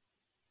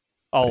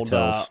 Old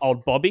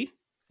Bobby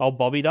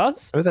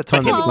does. Oh, that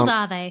time How old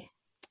are they?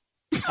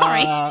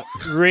 Sorry. I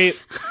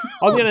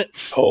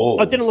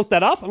didn't look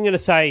that up. I'm gonna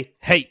say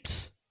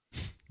heaps.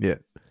 Yeah.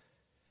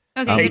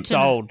 Okay. Heaps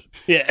old.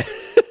 Yeah.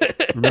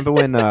 Remember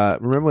when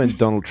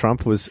Donald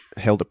Trump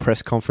held a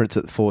press conference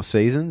at the Four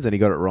Seasons and he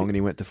got it wrong and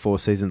he went to Four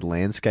Seasons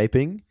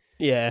Landscaping?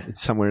 Yeah.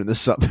 It's somewhere in the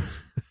somewhere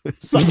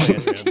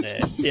around there.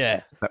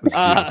 Yeah. That was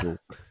beautiful.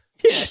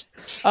 Yeah.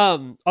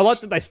 I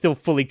like that they still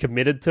fully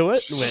committed to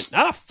it and went,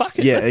 fuck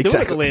it, let's do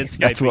it the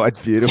landscaping. That's why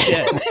it's beautiful.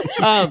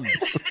 Yeah.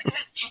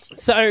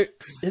 So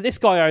this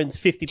guy owns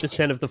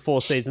 50% of the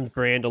Four Seasons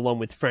brand along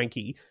with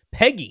Frankie.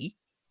 Peggy,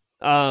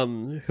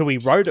 who he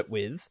wrote it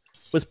with,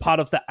 was part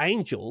of the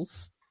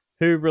Angels,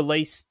 who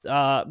released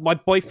My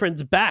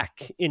Boyfriend's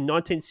Back in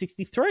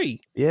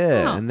 1963.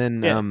 Yeah, and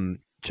then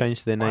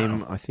changed their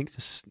name, I think, to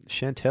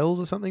Chantels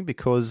or something,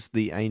 because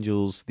the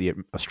Angels, the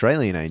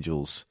Australian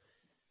Angels,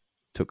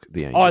 took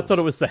the Angels. Oh, I thought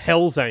it was the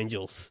Hells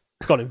Angels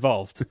got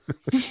involved.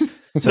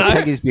 So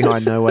Peggy's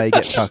behind No Way,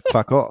 Get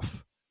Fuck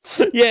Off.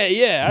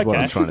 Yeah, okay. What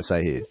I'm trying to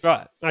say here.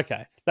 Right,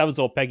 okay. That was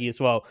all Peggy as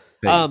well.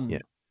 Peggy,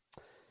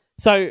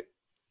 So,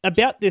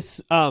 about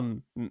this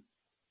Maneskin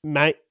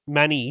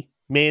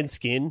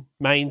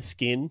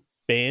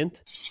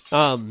band.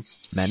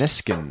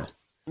 Maneskin.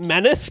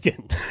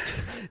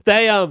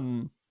 They,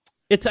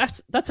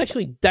 that's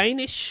actually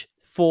Danish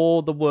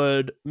for the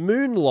word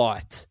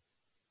moonlight.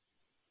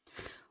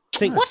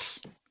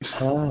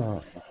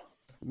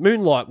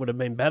 Moonlight would have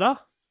been better.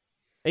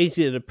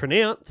 Easier to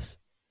pronounce.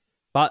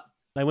 But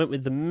They went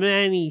with the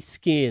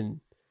Måneskin.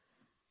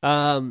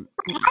 I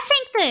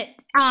think that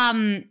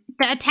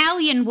the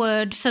Italian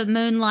word for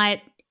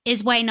moonlight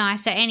is way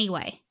nicer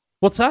anyway.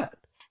 What's that?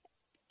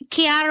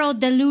 Chiaro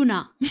di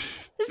luna. Isn't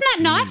that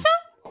nicer?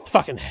 It's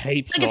fucking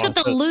heaps. Like it's got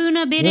the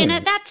lunar bit in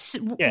it. That's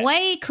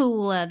way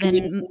cooler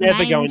than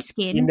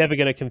Måneskin. You're never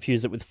going to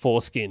confuse it with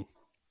foreskin.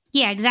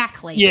 Yeah,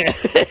 exactly. Yeah.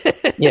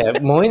 Yeah,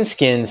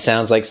 Måneskin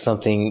sounds like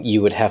something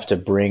you would have to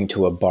bring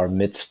to a bar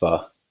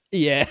mitzvah.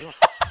 Yeah.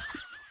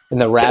 And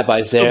the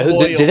rabbi's there.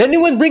 Did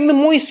anyone bring the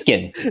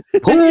Måneskin?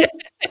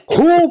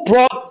 Who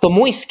brought the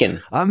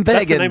Måneskin? I'm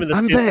begging. That's the name of the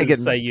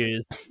scissors they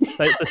use.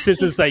 The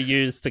scissors they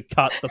use to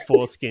cut the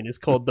foreskin is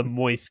called the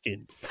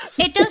Måneskin.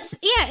 It does.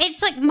 Yeah,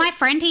 it's like my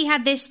friend. He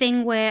had this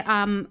thing where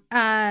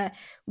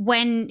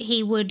when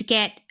he would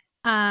get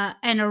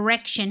an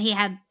erection,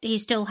 he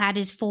still had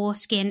his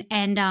foreskin,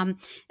 and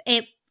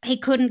he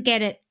couldn't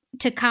get it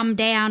to come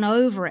down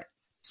over it.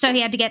 So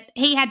he had to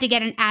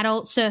get an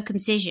adult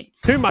circumcision.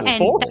 Too much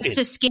foreskin. That's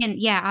the skin.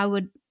 Yeah, I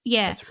would.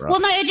 Yeah. Well,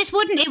 no, it just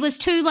wouldn't. It was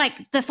too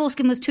the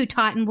foreskin was too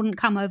tight and wouldn't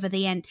come over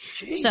the end.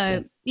 Jesus.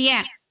 So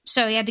yeah.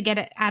 So he had to get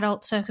an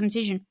adult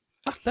circumcision.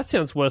 That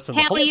sounds worse than.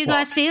 How are you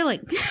guys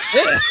feeling?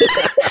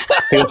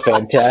 Feel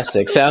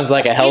fantastic. Sounds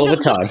like a hell of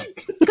a time.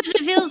 Because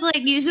it feels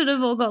like you sort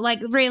of all got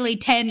really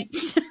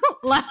tense,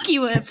 like you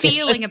were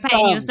feeling a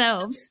pain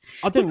yourselves.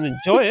 I didn't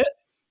enjoy it.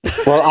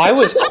 Well, I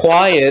was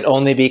quiet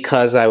only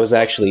because I was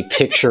actually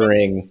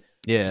picturing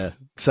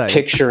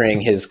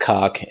his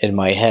cock in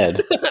my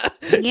head.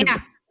 Yeah.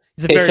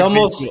 It's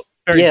almost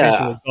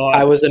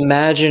I was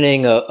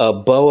imagining a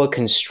boa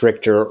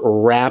constrictor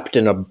wrapped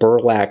in a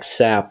burlap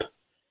sack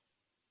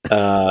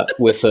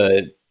with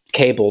a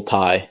cable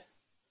tie.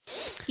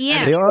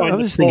 Yeah. See, I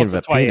was thinking of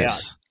a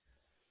penis.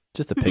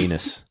 Just a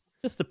penis.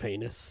 Just a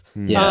penis.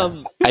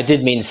 Yeah. I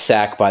did mean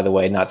sack, by the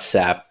way, not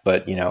sap,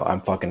 but, I'm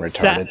fucking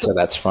retarded, so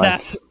that's fine.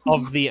 Sap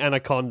of the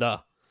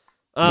anaconda.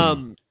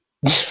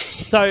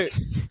 So,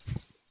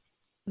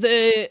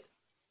 the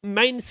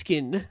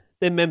Måneskin,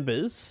 their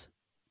members,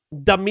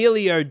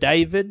 D'Amelio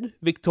David,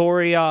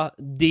 Victoria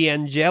De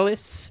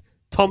Angelis,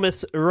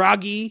 Thomas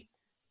Ruggie,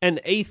 and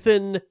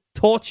Ethan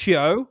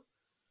Torchio,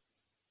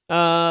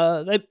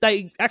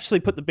 they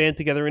actually put the band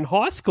together in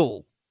high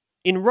school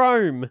in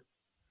Rome.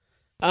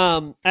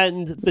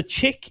 And the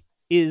chick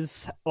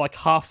is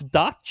half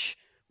Dutch,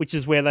 which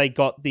is where they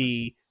got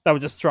they were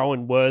just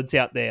throwing words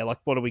out there, like,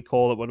 what do we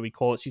call it? What do we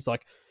call it? She's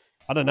like,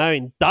 I don't know,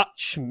 in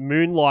Dutch,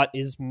 moonlight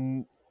is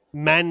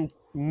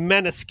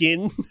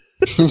Måneskin.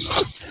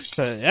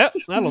 So, yeah,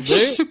 that'll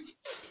do.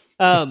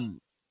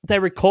 They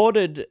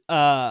recorded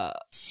a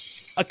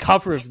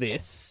cover of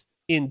this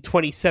in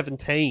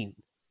 2017.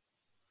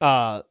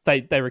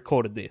 They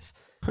recorded this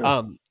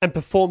and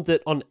performed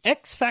it on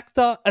X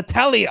Factor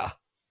Italia,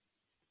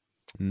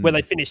 where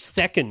they finished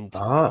second.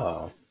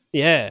 Oh.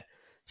 Yeah.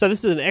 So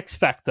this is an X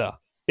Factor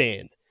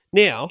band.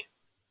 Now,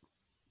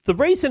 the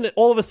reason that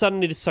all of a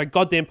sudden it is so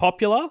goddamn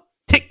popular,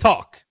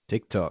 TikTok.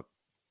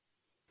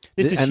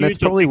 This is and huge. That's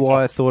probably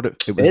why I thought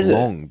it was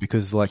long,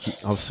 because I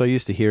was so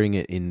used to hearing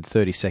it in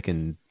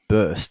 30-second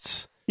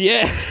bursts.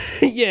 Yeah.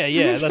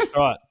 Yeah, that's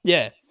right.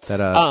 Yeah.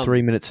 That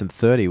 3 minutes and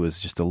 30 was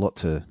just a lot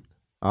to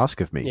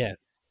ask of me. Yeah.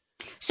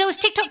 So is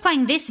TikTok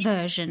playing this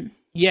version?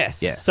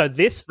 Yes. Yeah. So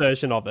this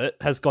version of it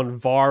has gone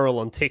viral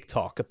on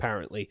TikTok,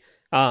 apparently,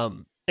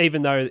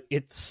 even though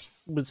it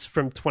was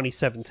from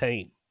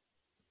 2017.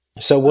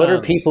 So what are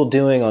people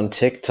doing on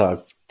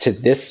TikTok to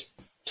this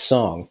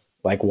song?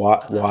 Like,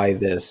 why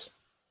this?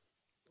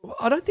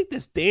 I don't think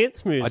there's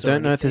dance moves. I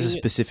don't know if there's a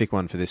specific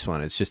one for this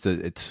one. It's just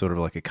it's sort of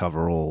like a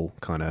cover-all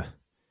kind of...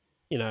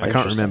 I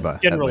can't remember.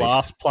 General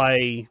ass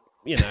play,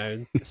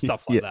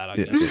 stuff like that, I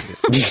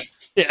guess.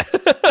 Yeah.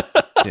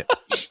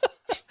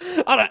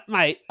 I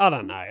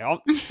don't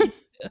know.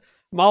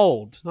 I'm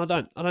old. I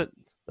don't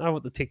know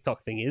what the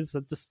TikTok thing is.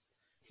 I'm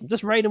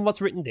just reading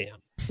what's written down.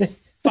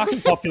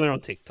 Fucking popular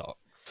on TikTok.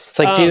 It's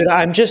like, dude,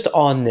 I'm just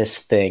on this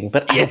thing,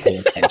 but I don't pay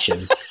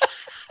attention.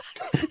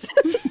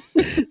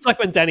 It's like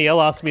when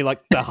Danielle asked me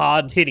the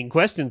hard-hitting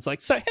questions,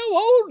 so how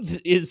old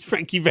is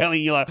Frankie Valli?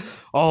 And you're like,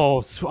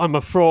 oh, I'm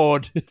a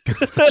fraud.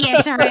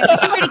 Yeah, sorry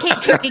to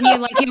keep treating you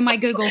like you're my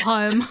Google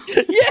Home.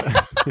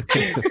 Yeah.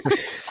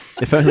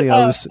 If only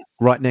I was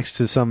right next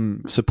to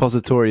some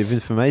suppository of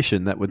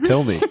information that would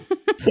tell me.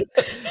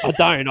 I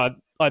don't.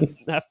 I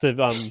have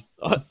to.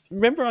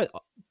 Remember,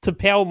 to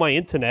power my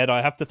internet,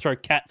 I have to throw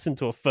cats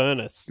into a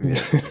furnace.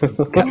 Yeah.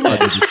 I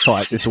did this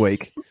type this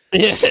week.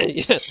 Yeah.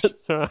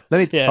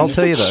 I'll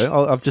tell you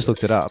though. I've just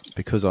looked it up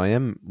because I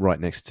am right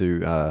next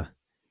to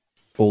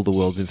all the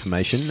world's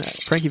information.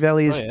 Frankie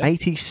Valli is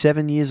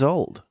 87 years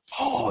old.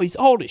 Oh, he's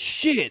old as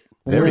shit.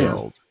 Very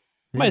old.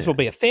 Might as well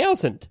be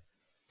 1,000.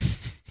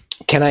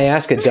 Can I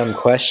ask a dumb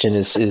question?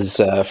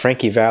 Is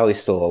Frankie Valli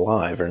still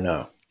alive or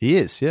no? He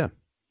is. Yeah.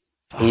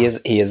 He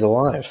is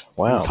alive.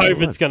 Wow.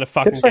 COVID's going to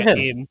fucking get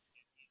him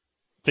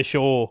for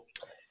sure.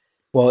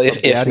 Well,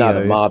 if not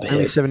a mob hit.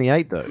 Only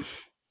 78 though.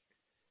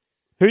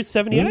 Who's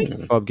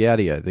 78? Bob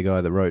Gaudio, the guy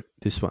that wrote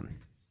this one.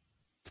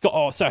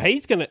 So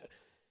he's going to...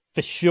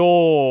 for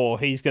sure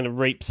he's going to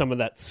reap some of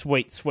that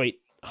sweet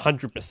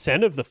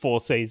 100% of the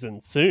 4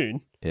 seasons soon.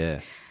 Yeah.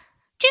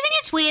 Do you think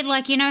it's weird,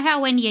 like, you know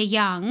how when you're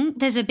young,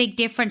 there's a big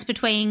difference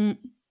between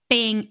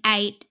being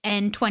 8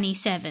 and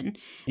 27?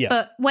 Yeah.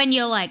 But when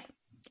you're, like,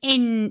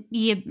 in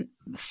your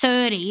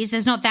 30s,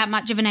 there's not that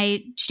much of an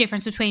age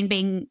difference between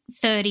being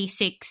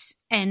 36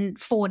 and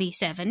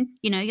 47.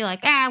 You know, you're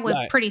like,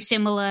 we're pretty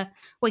similar.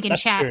 We can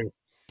chat. True.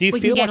 Do you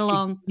feel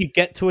like you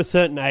get to a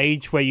certain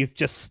age where you've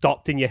just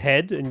stopped in your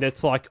head and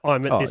it's like,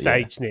 I'm at this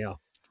age now?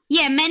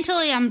 Yeah,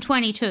 mentally I'm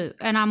 22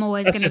 and I'm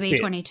always going to be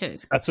 22.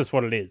 That's just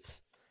what it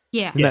is.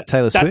 Yeah. Isn't that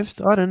Taylor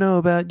Swift? I don't know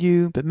about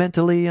you, but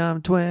mentally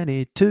I'm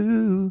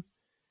 22.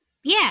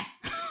 Yeah.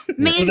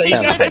 Me and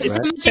Taylor Swift have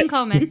so much in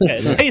common.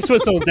 Taylor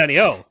Swift and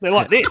Danielle, they're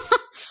like this.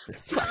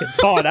 It's fucking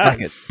tight,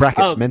 eh?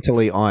 Brackets,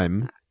 mentally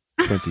I'm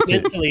 22.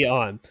 Mentally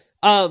I'm.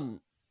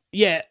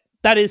 Yeah,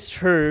 that is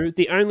true.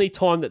 The only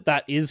time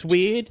that is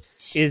weird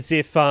is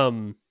if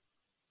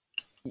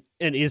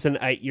it is an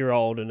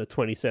 8-year-old and a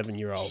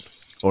 27-year-old.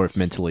 Or if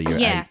mentally you're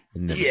 8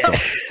 and never stop.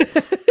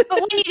 But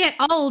when you get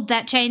old,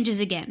 that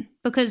changes again.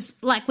 Because,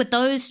 like, with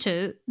those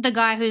two, the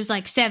guy who's,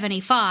 like,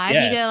 75,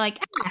 you go, like,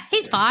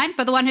 he's fine.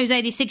 But the one who's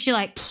 86, you're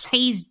like,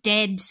 he's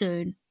dead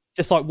soon.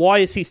 Just like, why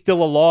is he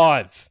still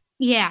alive?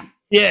 Yeah.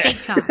 Yeah.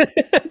 Big time.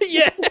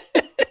 Yeah.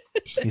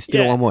 He's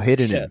still one more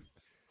hit in him.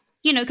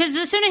 You know, because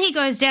the sooner he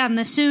goes down,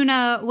 the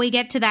sooner we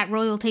get to that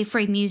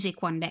royalty-free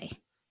music one day.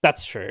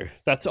 That's true.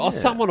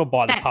 Someone will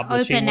buy the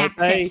publishing. Open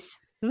access.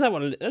 Isn't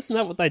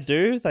that what they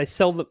do? They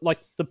sell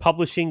the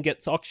publishing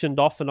gets auctioned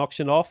off.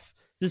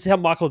 This is how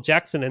Michael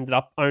Jackson ended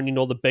up owning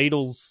all the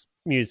Beatles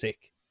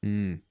music.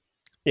 Mm.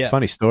 Yeah.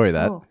 Funny story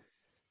that. Ooh.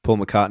 Paul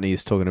McCartney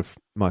is talking to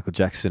Michael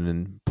Jackson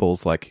and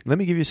Paul's like, let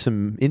me give you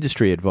some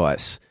industry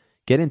advice.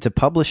 Get into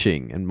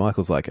publishing. And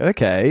Michael's like,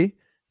 okay.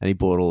 And he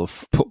bought all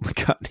of Paul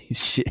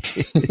McCartney's shit.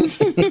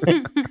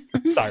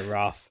 So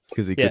rough.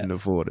 Because he couldn't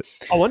afford it.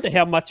 I wonder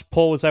how much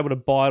Paul was able to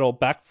buy it all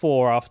back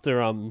for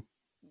after old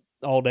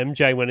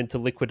MJ went into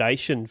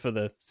liquidation for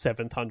the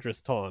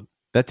 700th time.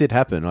 That did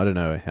happen. I don't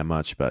know how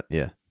much, but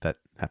yeah, that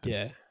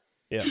happened.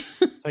 Yeah.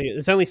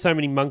 There's only so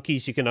many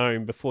monkeys you can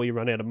own before you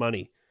run out of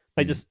money.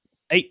 They just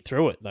eat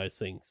through it, those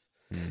things.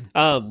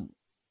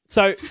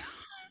 So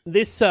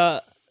this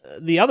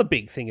the other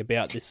big thing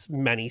about this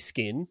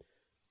Maneskin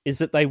is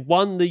that they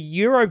won the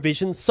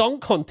Eurovision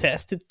Song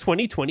Contest in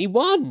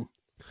 2021.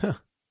 Huh.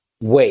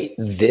 Wait,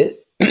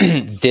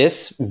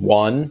 this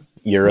won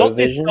Eurovision? Not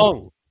this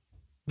song.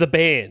 The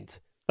band.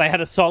 They had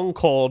a song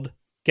called,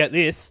 get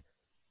this,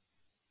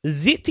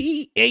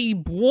 Ziti e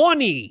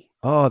Buoni.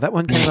 Oh, that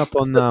one came up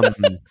on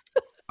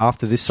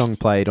after this song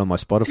played on my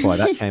Spotify.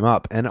 That came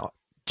up, and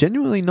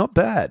genuinely not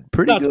bad.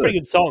 It's a pretty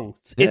good song.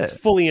 It's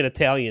fully in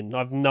Italian. I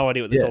have no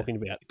idea what they're talking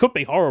about. It could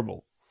be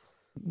horrible.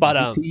 But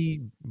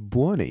Ziti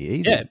Buoni,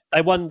 easy. Yeah,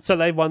 they won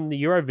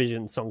the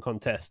Eurovision Song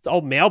Contest.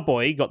 Old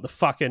Malboy got the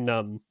fucking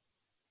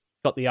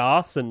got the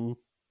arse, and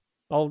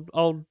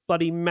old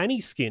bloody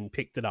Maneskin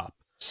picked it up.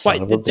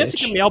 Wait, did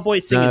Jessica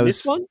Malboy sing in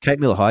this one? Kate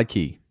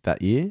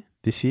Miller-Heidke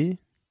this year.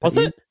 Was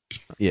it?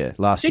 Yeah,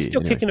 last year. She's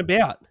still kicking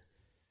about.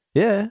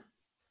 Yeah.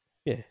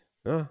 Yeah.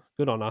 Oh,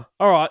 good on her.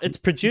 All right, it's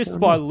produced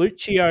by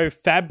Lucio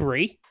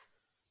Fabbri.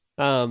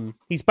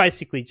 He's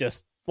basically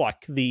just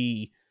like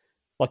the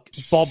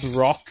Bob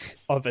Rock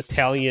of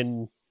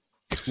Italian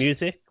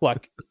music.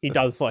 Like he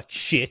does like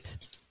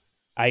shit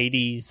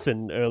 80s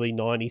and early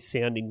 90s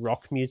sounding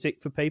rock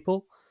music for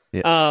people.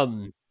 Yeah.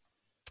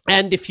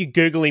 And if you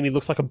Google him, he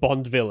looks like a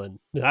Bond villain.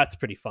 That's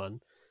pretty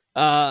fun.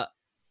 Other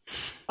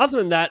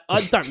than that,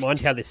 I don't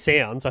mind how this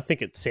sounds. I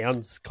think it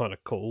sounds kind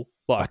of cool.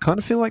 I kind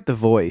of feel like the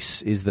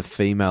voice is the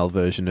female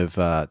version of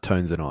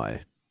Tones and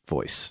I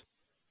voice.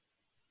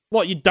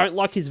 What, you don't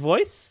like his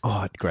voice?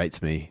 Oh, it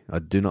grates me. I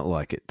do not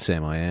like it,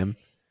 Sam I Am.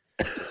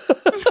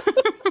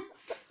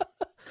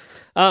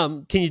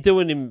 Can you do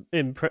an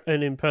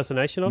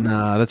impersonation of it?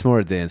 Nah, that's more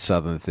a Dan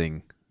Southern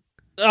thing.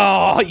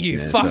 Oh, you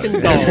fucking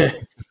dog.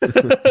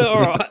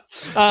 All right.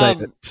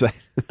 Save it.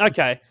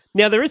 Okay.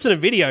 Now, there isn't a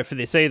video for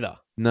this either.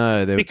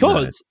 No.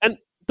 And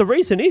the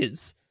reason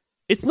is,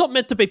 it's not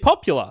meant to be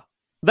popular.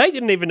 They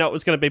didn't even know it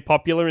was going to be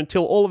popular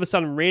until all of a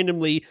sudden,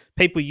 randomly,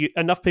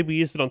 enough people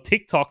used it on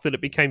TikTok that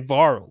it became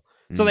viral.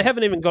 So they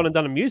haven't even gone and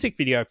done a music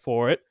video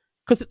for it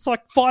because it's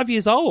like 5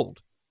 years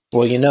old.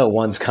 Well,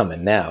 one's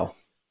coming now.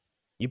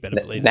 You better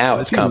believe now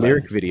it's coming.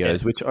 Lyric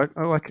videos, which I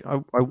like.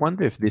 I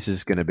wonder if this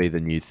is going to be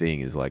the new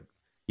thing. Is like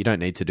you don't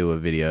need to do a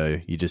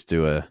video; you just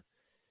do a,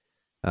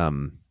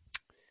 No,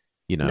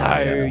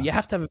 you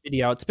have to have a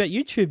video. It's about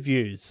YouTube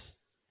views.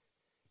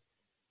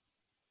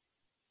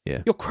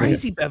 Yeah, you're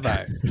crazy,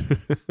 Bevo.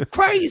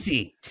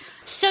 Crazy.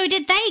 So,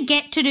 did they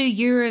get to do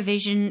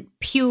Eurovision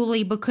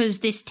purely because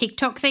this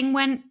TikTok thing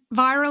went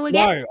viral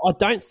again? No, I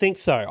don't think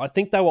so. I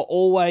think they were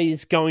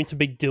always going to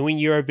be doing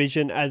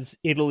Eurovision as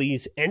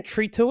Italy's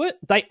entry to it.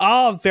 They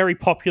are very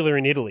popular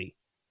in Italy,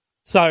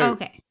 so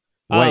okay.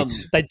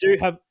 They do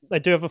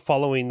have a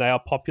following. They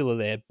are popular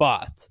there,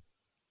 but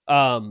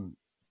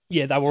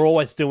they were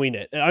always doing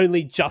it. It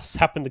only just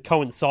happened to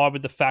coincide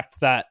with the fact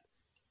that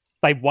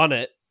they won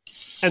it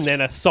and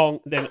then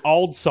an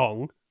old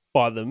song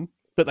by them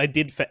that they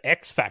did for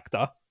X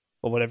Factor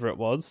or whatever it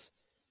was,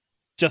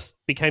 just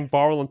became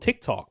viral on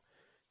TikTok.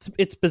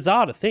 It's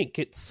bizarre to think.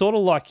 It's sort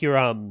of like your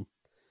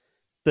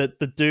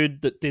the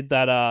dude that did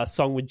that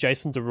song with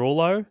Jason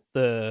Derulo,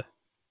 the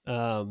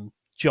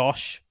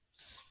Josh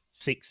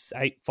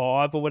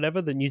 685 or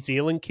whatever, the New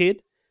Zealand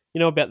kid. You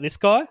know about this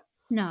guy?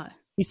 No.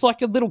 He's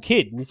like a little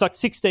kid. He's like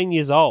 16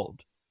 years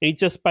old. He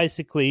just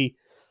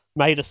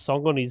made a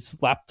song on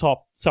his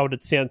laptop so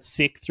it'd sound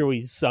sick through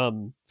his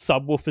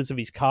subwoofers of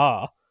his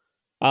car.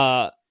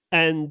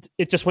 And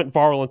it just went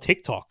viral on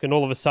TikTok. And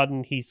all of a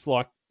sudden, he's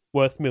like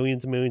worth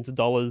millions and millions of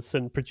dollars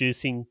and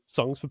producing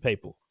songs for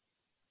people.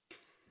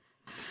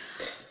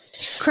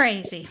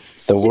 Crazy.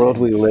 The world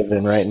we live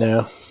in right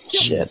now.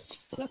 Shit.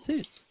 That's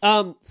it.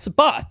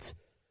 But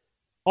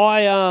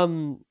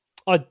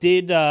I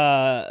did.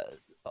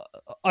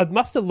 I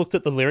must have looked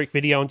at the lyric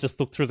video and just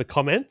looked through the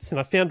comments, and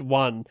I found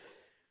one,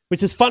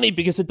 which is funny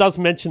because it does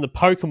mention the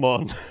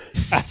Pokemon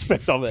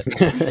aspect of it.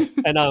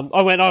 And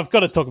I went, I've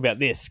got to talk about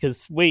this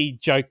because we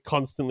joke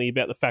constantly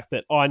about the fact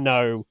that I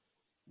know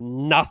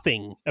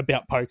nothing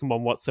about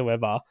Pokemon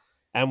whatsoever,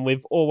 and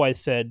we've always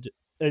said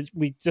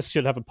we just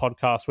should have a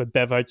podcast where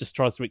Bevo just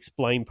tries to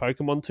explain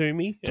Pokemon to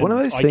me. It's one of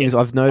those things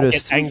I've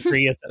noticed. I get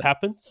angry as it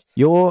happens.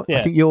 I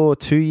think you're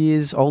 2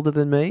 years older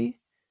than me,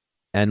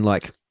 and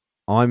like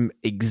I'm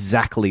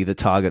exactly the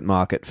target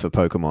market for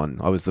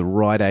Pokemon. I was the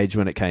right age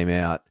when it came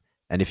out,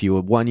 and if you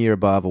were 1 year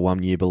above or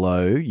 1 year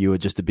below, you were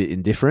just a bit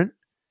indifferent.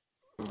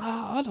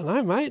 I don't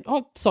know, mate.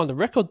 I signed a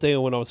record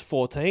deal when I was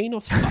 14. I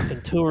was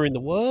fucking touring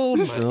the world,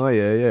 mate. Oh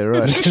yeah,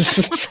 right.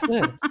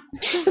 Yeah.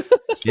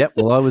 Yep.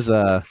 Well, I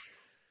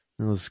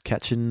was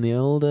catching the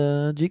old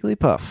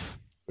Jigglypuff.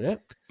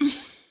 Yep.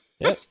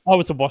 Yep. I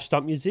was a washed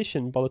up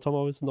musician by the time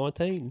I was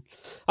 19.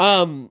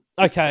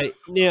 Okay.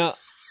 Now,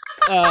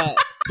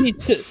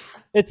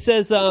 it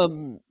says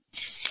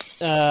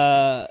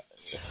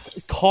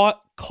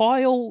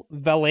Kyle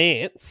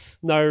Valance,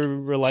 no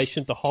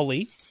relation to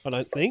Holly, I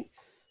don't think,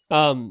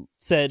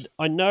 said,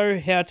 I love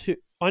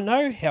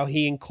how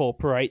he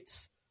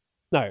incorporates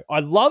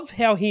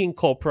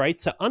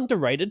an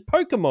underrated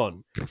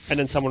Pokemon. And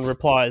then someone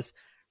replies,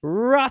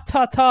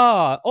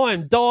 Ratata,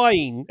 I'm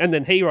dying. And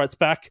then he writes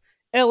back,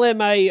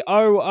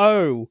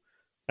 LMAOO.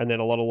 And then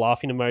a lot of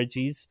laughing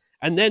emojis.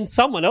 And then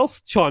someone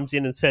else chimes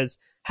in and says,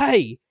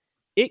 hey,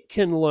 it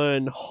can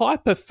learn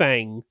Hyper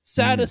Fang.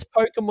 Saddest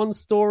Pokemon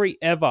story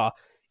ever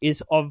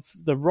is of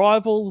the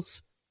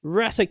rivals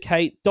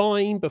Raticate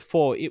dying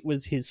before it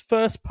was his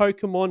first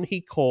Pokemon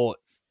he caught.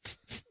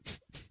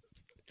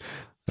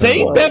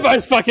 See?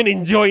 Bevo's fucking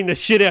enjoying the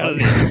shit out of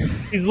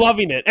this. He's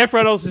loving it.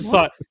 Everyone else is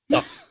like,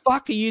 the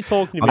fuck are you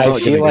talking about? I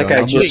feel like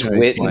I just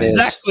witnessed.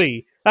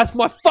 Exactly. That's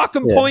my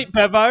fucking point,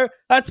 Bevo.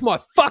 That's my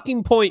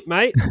fucking point,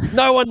 mate.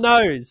 No one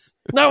knows.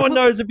 No one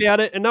knows about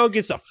it, and no one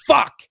gives a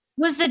fuck.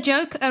 Was the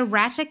joke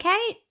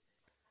Eradicate?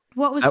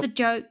 What was the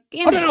joke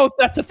in I don't know if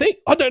that's a thing.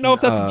 I don't know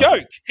if that's a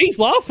joke. He's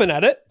laughing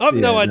at it. I have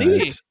no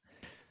idea.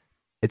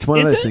 It's one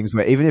of those things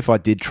where even if I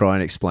did try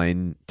and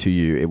explain to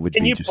you, it would be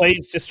just... Can you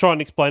please just try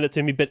and explain it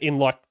to me, but in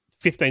like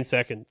 15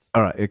 seconds?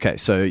 All right, okay.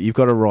 So you've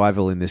got a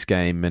rival in this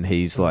game, and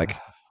he's like...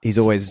 He's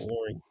always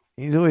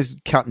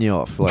cutting you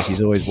off. Like,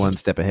 he's always one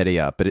step ahead of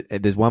you. But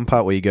there's one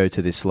part where you go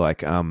to this,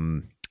 like,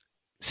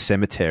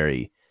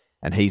 cemetery,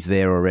 and he's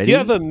there already. Do you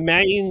have a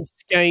main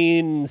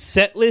game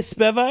set list,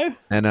 Bevo?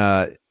 And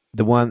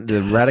the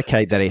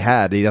Raticate that he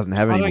had, he doesn't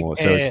have anymore.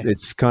 So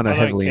it's kind of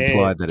heavily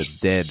implied that it's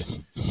dead,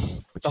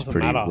 which is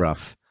pretty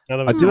rough.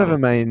 I do have a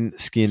main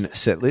skin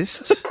set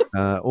list.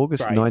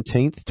 August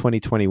 19th,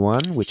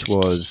 2021, which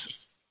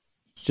was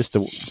just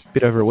a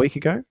bit over a week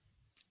ago.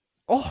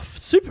 Oh,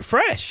 super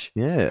fresh.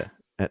 Yeah.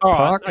 At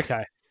Park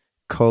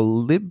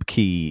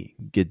Kolibki,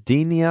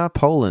 Gdynia,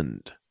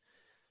 Poland.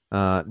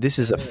 This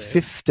is a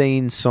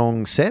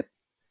 15-song set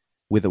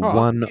with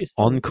one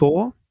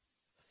encore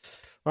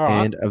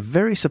and a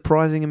very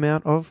surprising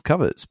amount of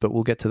covers, but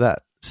we'll get to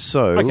that.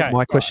 So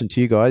my question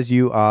to you guys,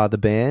 you are the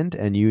band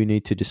and you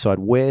need to decide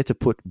where to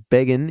put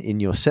Beggin'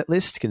 in your set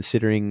list,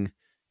 considering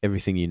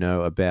everything you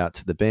know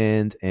about the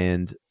band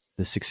and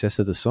the success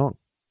of the song.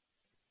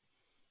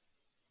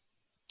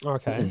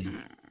 Okay.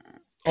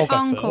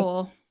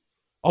 Encore.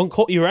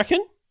 Encore, you reckon?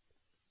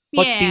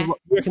 Yeah. You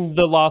reckon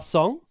the last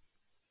song?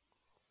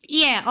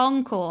 Yeah,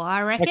 Encore,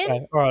 I reckon.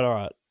 Okay, all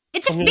right.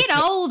 It's a bit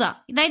older.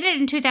 They did it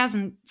in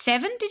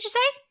 2007, did you say?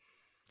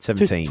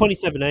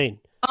 2017.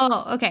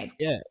 Oh, okay.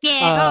 Yeah.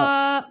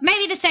 Yeah,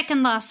 maybe the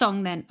second last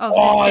song then.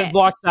 I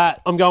like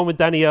that. I'm going with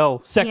Danielle.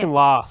 Second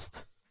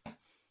last.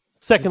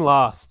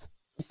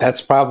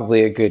 That's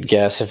probably a good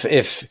guess.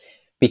 If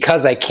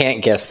because I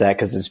can't guess that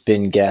because it's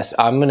been guessed,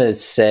 I'm going to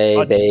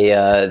say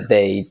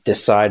they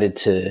decided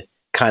to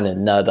kind of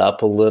nut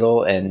up a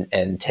little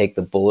and take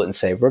the bullet and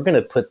say, we're going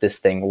to put this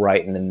thing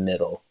right in the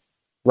middle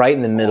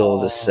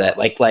of the set.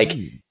 Like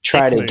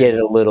try to get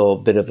a little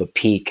bit of a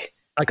peak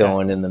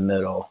going in the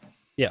middle.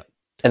 Yeah.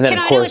 And then,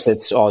 of course,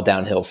 it's all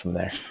downhill from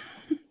there.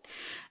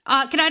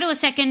 Can I do a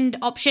second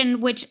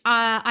option, which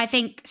I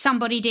think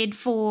somebody did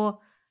for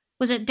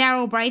was it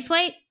Daryl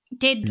Braithwaite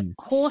did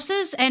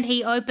Horses, and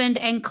he opened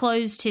and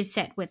closed his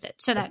set with it.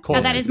 So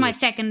that is my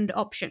second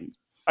option.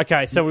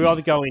 Okay, so we're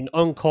either going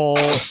encore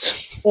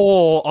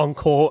or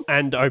encore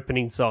and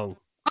opening song.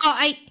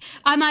 Oh,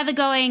 I'm either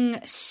going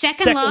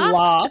second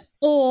last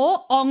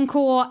or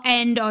encore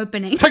and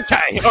opening.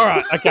 Okay,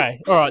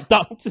 all right.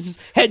 This is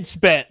heads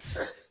bets.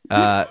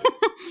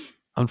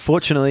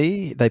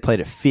 Unfortunately, they played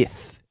it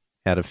 5th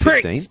out of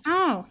 15.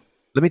 Oh.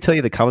 Let me tell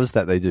you the covers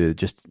that they do,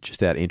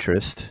 just out of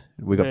interest.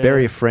 We got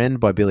Bury a Friend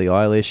by Billie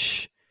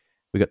Eilish.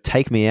 We got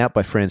Take Me Out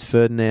by Franz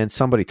Ferdinand.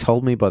 Somebody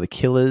Told Me by The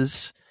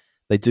Killers.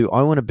 They do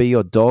I Want to Be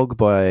Your Dog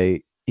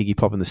by Iggy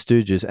Pop and the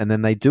Stooges. And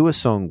then they do a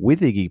song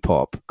with Iggy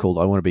Pop called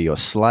I Want to Be Your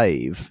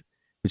Slave,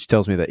 which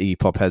tells me that Iggy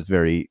Pop has a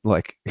very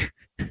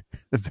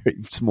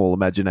small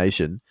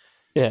imagination.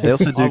 Yeah. They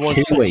also do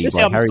Kiwi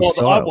by Harry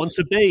Styles. I Want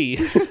to Be.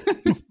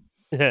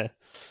 Yeah.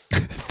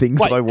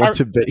 Things I Want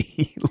to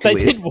Be. They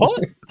did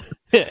what?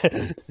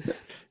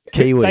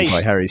 Kiwi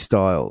by Harry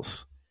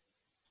Styles.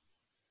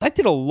 They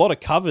did a lot of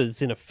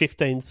covers in a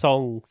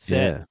 15-song set.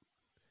 Yeah.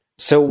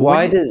 So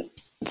why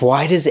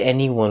does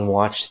anyone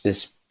watch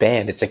this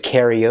band? It's a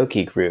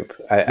karaoke group.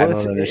 I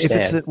don't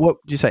understand. If it's what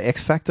did you say?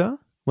 X Factor,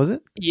 was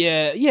it?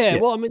 Yeah.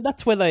 Well, I mean,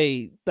 that's where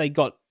they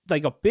got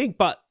big.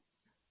 But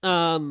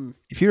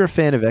if you're a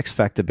fan of X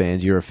Factor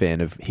bands, you're a fan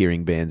of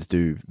hearing bands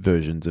do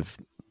versions of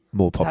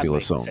more popular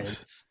songs.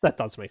 Sense. That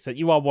does make sense.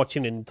 You are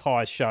watching an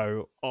entire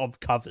show of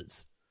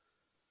covers.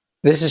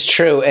 This is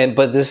true,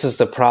 but this is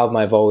the problem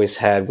I've always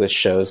had with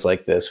shows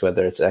like this,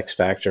 whether it's X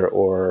Factor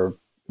or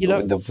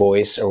The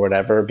Voice or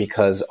whatever,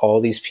 because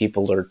all these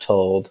people are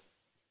told,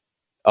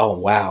 oh,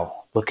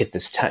 wow, look at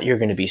this, you're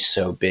going to be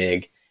so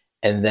big.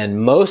 And then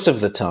most of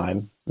the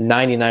time,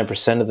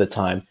 99% of the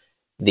time,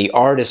 the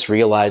artist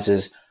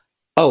realizes,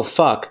 oh,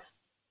 fuck,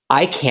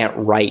 I can't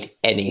write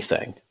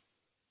anything.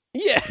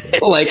 Yeah.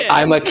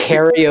 I'm a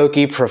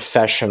karaoke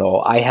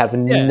professional. I have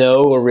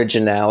no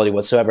originality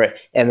whatsoever.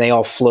 And they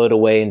all float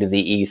away into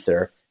the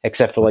ether,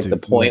 except for the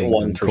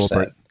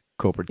 0.1%.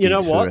 Corporate gigs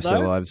for the rest of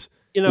their lives.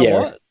 You know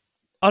what?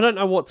 I don't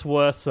know what's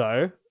worse,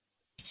 though.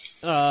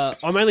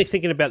 I'm only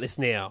thinking about this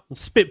now. I'm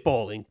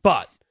spitballing.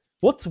 But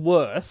what's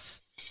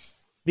worse,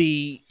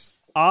 the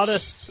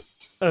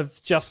artists of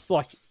just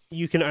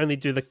you can only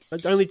do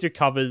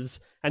covers,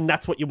 and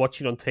that's what you're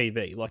watching on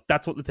TV.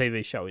 That's what the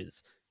TV show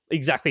is.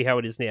 Exactly how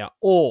it is now,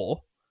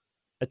 or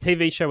a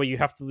TV show where you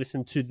have to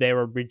listen to their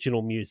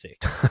original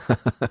music.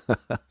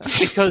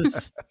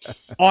 Because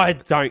I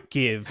don't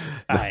give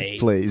a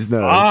please no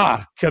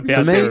fuck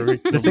about their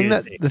original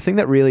music. The thing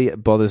that really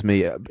bothers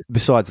me,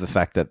 besides the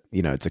fact that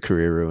it's a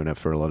career ruiner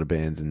for a lot of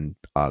bands and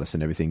artists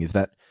and everything, is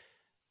that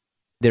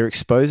they're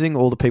exposing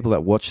all the people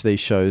that watch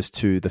these shows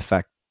to the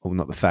fact, or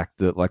not the fact,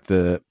 that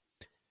the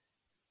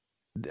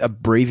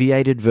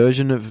abbreviated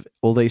version of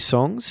all these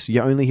songs. You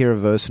only hear a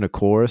verse and a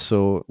chorus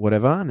or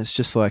whatever, and it's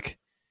just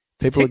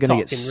people are going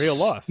to get in real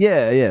life.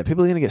 Yeah.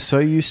 People are going to get so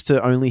used to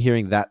only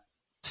hearing that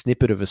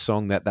snippet of a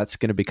song that's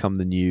going to become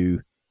the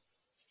new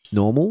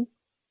normal.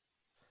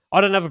 I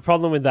don't have a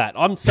problem with that.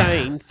 I'm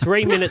saying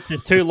 3 minutes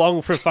is too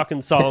long for a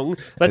fucking song.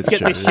 Let's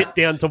get this shit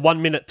down to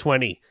 1 minute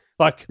 20.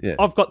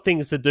 I've got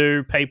things to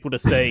do, people to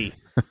see.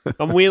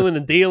 I'm wheeling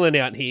and dealing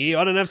out here.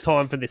 I don't have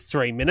time for this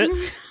 3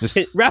 minutes. Just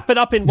wrap it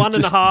up in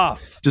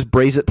 1.5. Just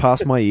breeze it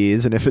past my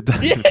ears, and if it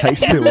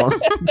takes too long.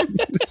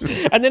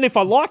 And then if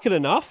I like it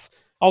enough,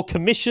 I'll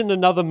commission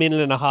another 1.5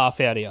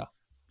 minutes out of you.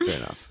 Fair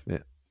enough, yeah.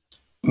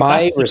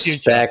 My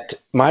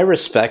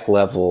respect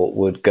level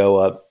would go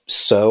up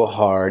so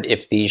hard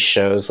if these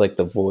shows like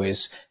The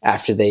Voice,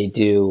 after they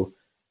do,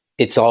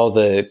 it's all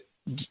the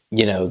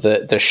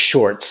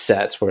short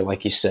sets where,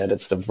 like you said,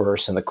 it's the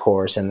verse and the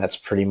chorus and that's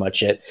pretty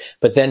much it.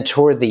 But then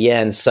toward the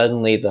end,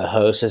 suddenly the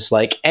host is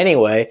like,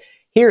 anyway,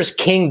 here's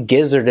King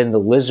Gizzard and the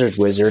Lizard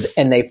Wizard,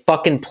 and they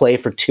fucking play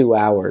for 2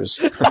 hours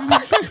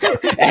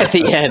at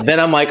the end.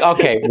 Then I'm like,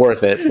 okay,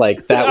 worth it.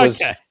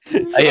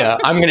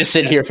 I'm going to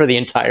sit here for the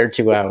entire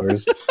 2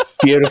 hours.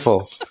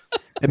 Beautiful.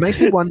 It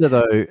makes me wonder,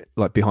 though,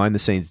 behind the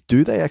scenes,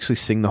 do they actually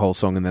sing the whole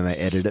song and then they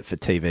edit it for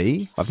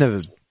TV? I've never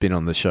been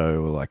on the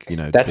show or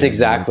That's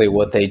exactly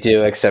what they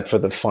do, except for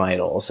the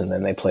finals, and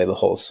then they play the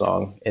whole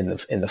song in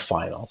the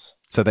finals.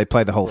 So they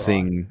play the whole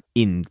thing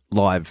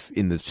live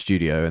in the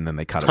studio, and then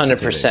they cut it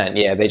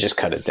 100%. Yeah, they just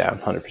cut it down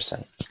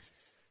 100%.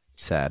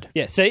 Sad.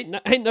 Yeah, see,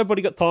 ain't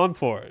nobody got time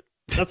for it.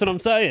 That's what I'm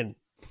saying.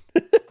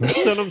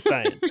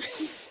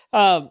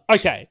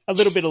 Okay, a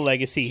little bit of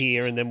legacy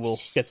here, and then we'll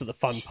get to the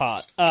fun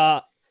part.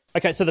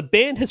 Okay, so the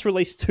band has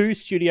released 2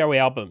 studio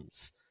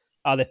albums.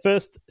 Their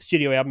first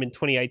studio album in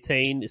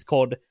 2018 is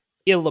called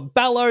Il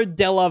Ballo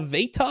della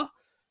Vita.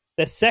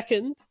 Their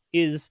second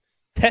is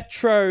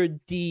Tetro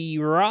di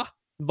Ra,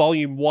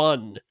 Volume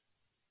 1.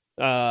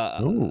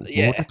 More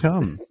to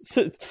come.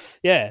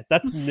 Yeah,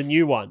 that's the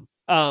new one.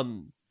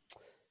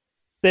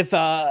 They've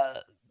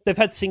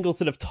had singles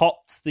that have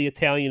topped the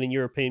Italian and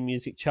European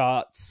music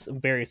charts on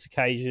various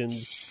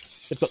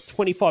occasions. They've got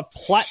 25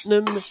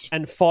 platinum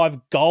and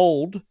 5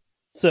 gold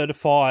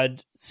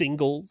certified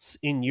singles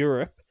in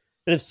Europe.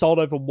 and have sold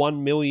over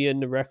 1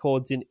 million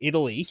records in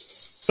Italy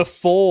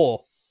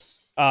before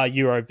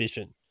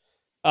Eurovision.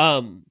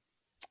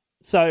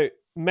 So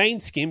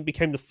Måneskin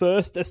became the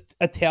first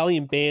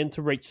Italian band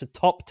to reach the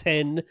top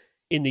 10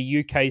 in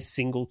the UK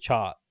single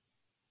chart.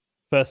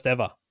 First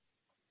ever.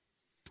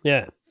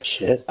 Yeah.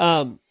 Shit.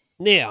 Now,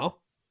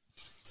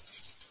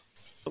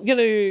 I'm going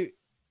to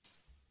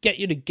get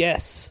you to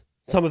guess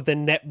some of their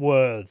net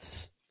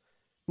worths.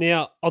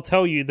 Now, I'll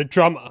tell you, the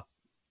drummer,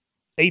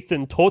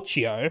 Ethan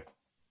Torchio,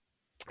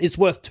 is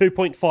worth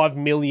 2.5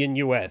 million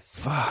US.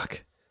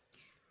 Fuck.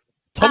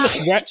 I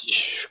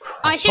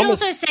should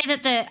also say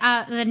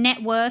that the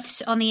net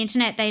worths on the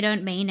internet, they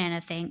don't mean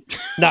anything.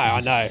 No,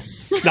 I know.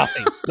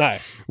 Nothing. No.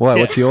 Why?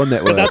 What's your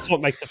net worth? But that's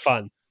what makes it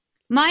fun.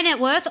 My net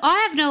worth? I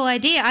have no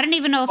idea. I don't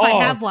even know if I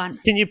have one.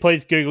 Can you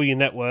please Google your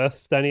net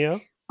worth, Danielle?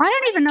 I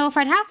don't even know if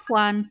I'd have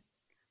one.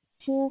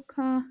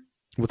 Walker.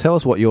 Well, tell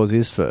us what yours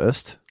is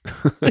first.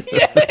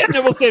 Yeah, and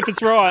then we'll see if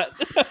it's right.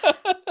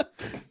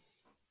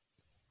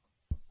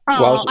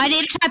 I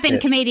need to type in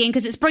comedian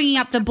because it's bringing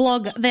up the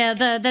blog.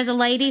 There's a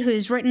lady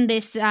who's written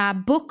this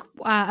book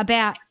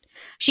about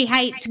she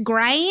hates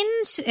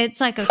grains. It's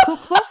like a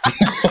cookbook.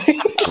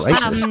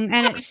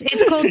 And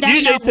it's called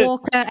Danielle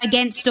Walker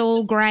Against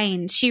All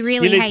Grains. She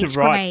really hates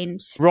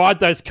grains. Ride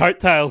those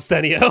coattails,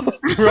 Danielle.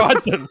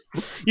 Ride them.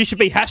 You should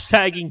be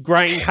hashtagging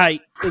grain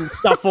hate and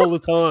stuff all the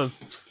time.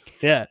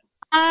 Yeah.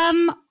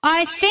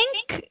 I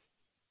think.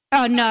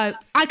 Oh no,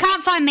 I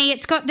can't find me.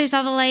 It's got this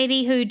other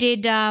lady who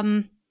did.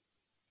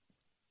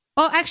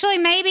 Oh, actually,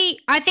 maybe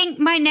I think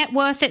my net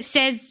worth. It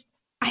says.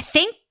 I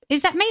think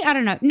is that me? I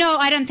don't know. No,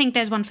 I don't think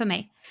there's one for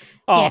me.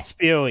 Oh, yeah.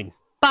 Spewing.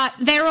 But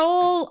they're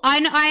all.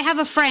 I have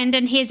a friend,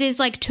 and his is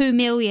like 2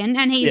 million,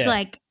 and he's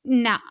like,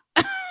 nah.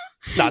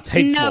 That's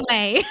hateful. No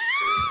way.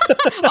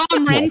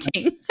 I'm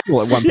renting.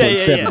 Well, at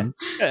 1.7.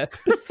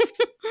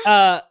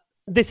 Yeah.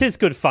 This is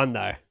good fun,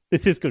 though.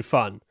 This is good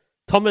fun.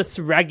 Thomas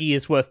Raggy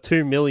is worth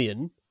 2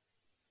 million.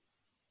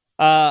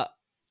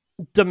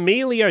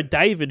 D'Amelio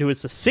David, who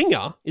is the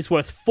singer, is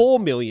worth 4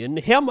 million.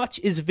 How much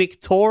is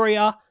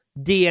Victoria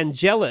De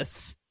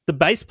Angelis, the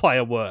bass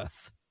player,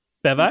 worth?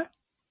 Bevo?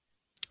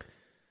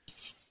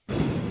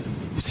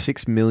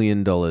 $6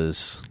 million. All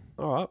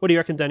right. What do you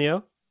reckon,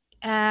 Danielle?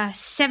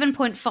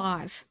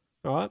 7.5.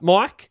 All right.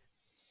 Mike?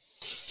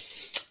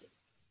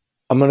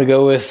 I'm going to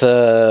go with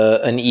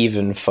an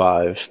even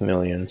 5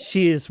 million.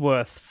 She is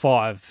worth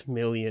 5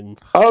 million.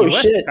 Oh,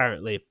 US, shit.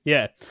 Apparently.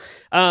 Yeah.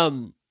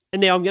 And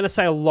now I'm going to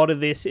say a lot of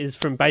this is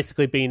from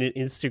basically being an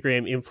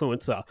Instagram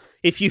influencer.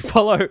 If you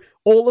follow,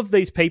 all of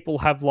these people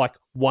have like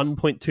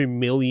 1.2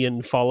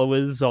 million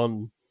followers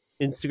on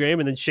Instagram,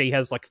 and then she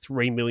has like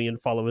 3 million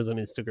followers on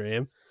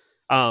Instagram.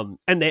 And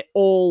they're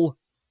all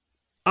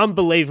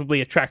unbelievably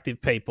attractive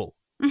people.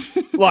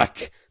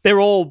 Like, they're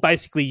all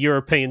basically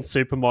European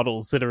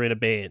supermodels that are in a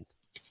band.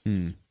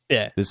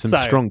 Yeah. There's some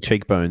strong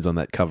cheekbones on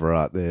that cover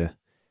art there.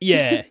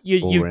 Yeah,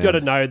 you've got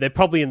to know. They're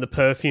probably in the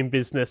perfume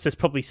business. There's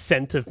probably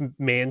scent of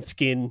man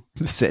skin.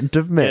 Scent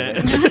of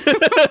man.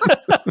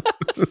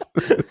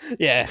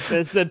 Yeah,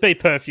 there'd be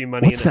perfume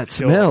money What's in it. What's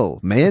that smell?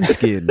 Man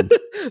skin.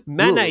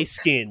 Mayonnaise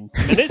skin.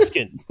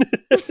 Maniskin.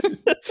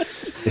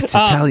 It's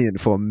Italian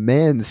for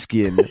man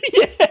skin.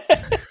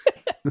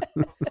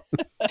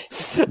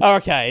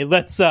 Okay,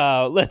 let's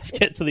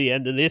get to the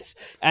end of this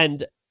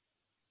and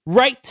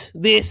rate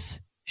this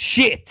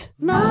shit.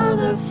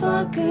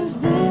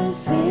 Motherfuckers,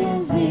 this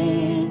is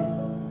it.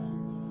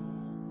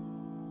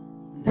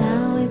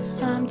 Now it's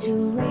time to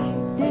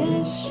rate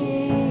this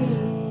shit.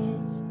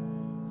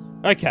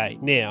 Okay,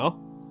 now,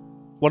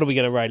 what are we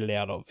going to rate it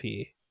out of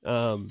here?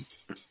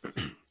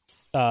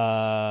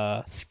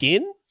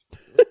 Skin?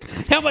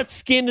 How much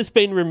skin has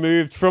been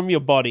removed from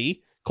your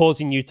body,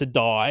 causing you to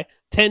die?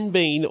 10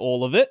 being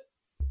all of it,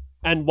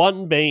 and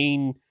 1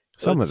 being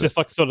just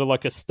like sort of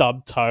like a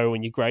stub toe,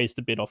 and you grazed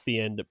a bit off the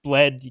end. It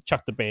bled. You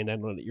chuck the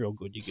band-aid on it. You're all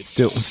good. You're good.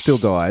 Still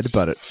died,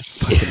 but it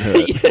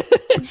fucking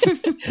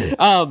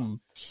hurt.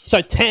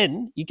 So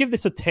 10. You give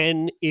this a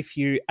 10 if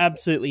you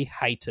absolutely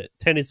hate it.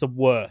 10 is the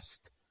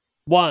worst.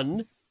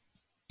 1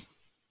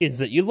 is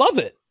that you love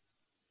it.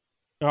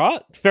 All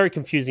right, it's a very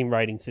confusing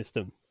rating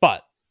system,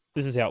 but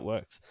this is how it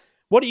works.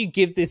 What do you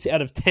give this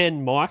out of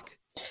 10, Mike?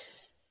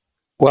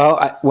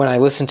 Well, when I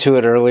listened to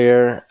it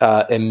earlier,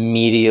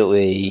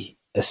 immediately,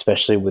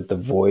 especially with the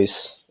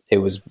voice,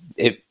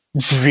 it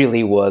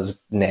really was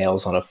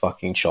nails on a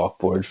fucking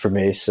chalkboard for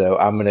me. So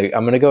I'm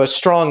gonna go a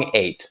strong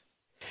 8.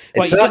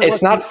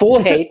 It's not full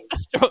hate.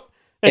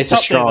 It's a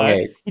strong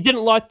 8. You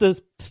didn't like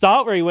the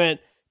start where he went,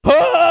 "Put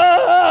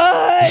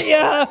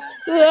your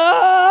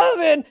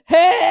loving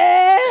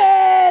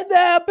hand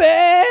out, baby."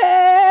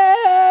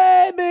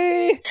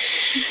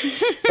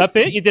 That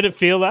bit, you didn't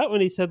feel that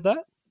when he said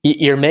that?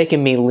 You're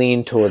making me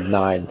lean toward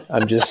 9.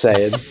 I'm just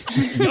saying.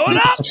 Going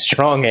up! It's a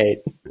strong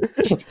 8.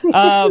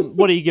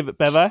 What do you give it,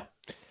 Bevo?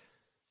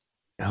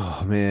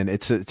 Oh man,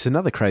 it's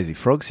another Crazy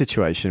Frog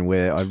situation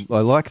where I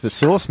like the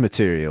source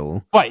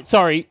material. Wait,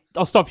 sorry,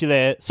 I'll stop you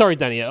there. Sorry,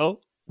 Danielle.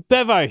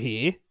 Bevo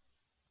here.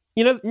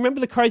 You know, remember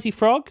the Crazy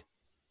Frog?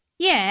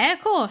 Yeah, of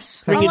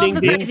course. I love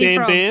the Crazy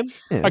Frog. Yeah.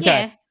 Okay.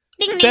 Yeah.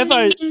 Ding, ding,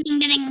 ding, ding, ding,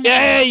 ding.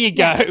 There you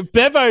go.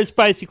 Bevo's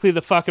basically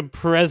the fucking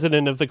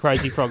president of the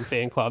Crazy Frog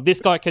fan club.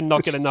 This guy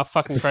cannot get enough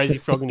fucking Crazy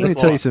Frog in his life. Let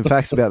me tell you some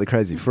facts about the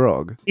Crazy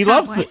Frog. He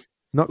loves it.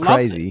 Not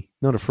crazy,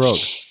 not a frog.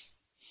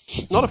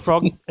 Not a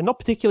frog, and not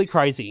particularly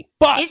crazy.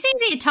 But is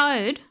he a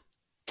toad?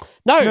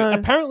 No,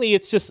 apparently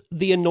it's just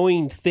the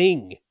annoying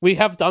thing. We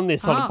have done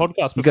this on a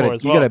podcast before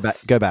as well. You got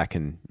to go back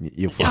and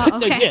you'll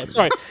find it. Yeah,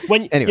 sorry.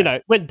 When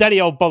when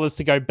Danielle bothers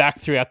to go back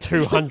through our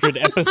 200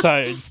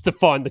 episodes to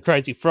find the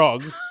Crazy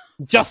Frog,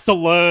 just to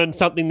learn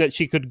something that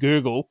she could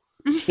Google.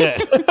 Yeah.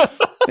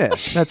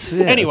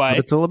 Anyway, what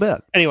it's all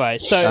about. Anyway,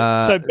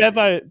 so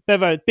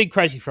Bevo, big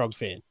Crazy Frog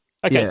fan.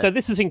 Okay, so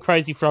this is in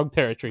Crazy Frog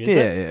territory, is it?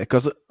 Yeah,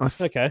 because I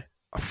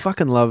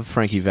fucking love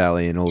Frankie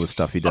Valli and all the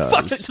stuff he does.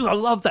 Because I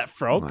love that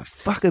frog. I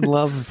fucking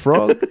love the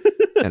frog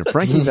and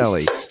Frankie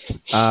Valli.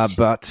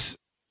 But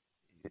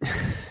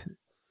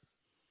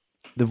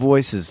the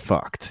voice is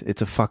fucked.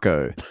 It's a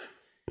fucko.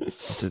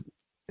 It's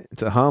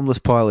a harmless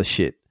pile of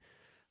shit.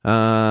 So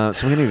I'm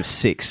going to give it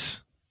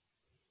 6.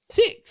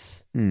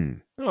 6? All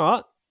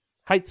right.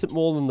 Hates it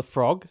more than the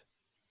frog.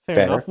 Fair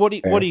enough. What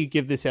do you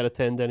give this out of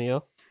 10,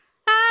 Danielle?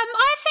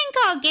 I think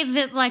I'll give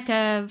it like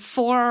a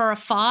 4 or a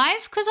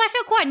 5 because I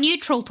feel quite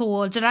neutral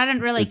towards it. I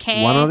don't really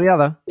care. One or the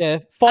other. Yeah,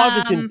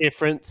 5 is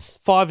indifference.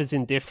 5 is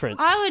indifference.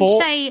 I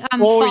would say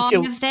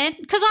 5 then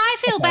because I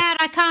feel bad.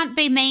 I can't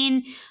be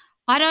mean.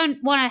 I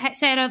don't want to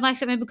say I don't like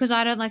something because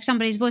I don't like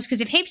somebody's voice.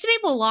 Because if heaps of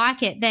people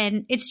like it,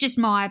 then it's just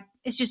my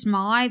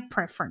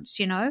preference,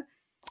 you know.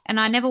 And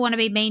I never want to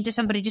be mean to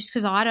somebody just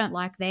because I don't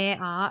like their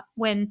art.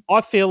 When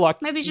I feel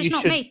like maybe it's just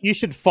not me. You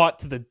should fight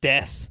to the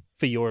death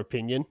for your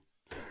opinion.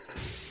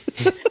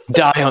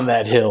 Die on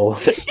that hill.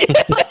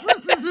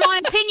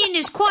 My opinion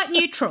is quite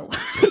neutral.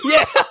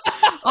 Yeah.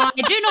 I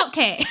do not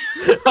care.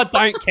 I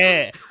don't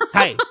care.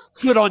 Hey,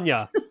 good on you.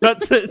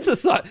 It's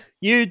just like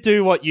you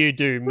do what you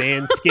do,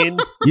 man. Skin.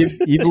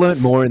 You've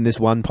learnt more in this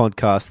one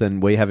podcast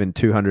than we have in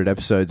 200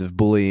 episodes of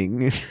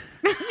bullying.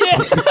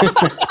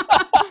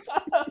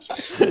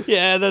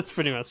 Yeah, that's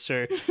pretty much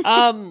true.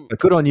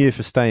 Good on you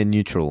for staying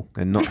neutral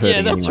and not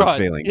hurting anyone's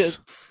feelings. Yeah.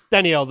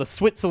 Danielle, the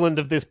Switzerland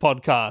of this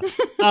podcast.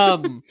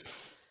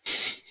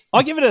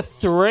 I give it a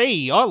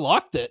 3. I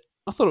liked it.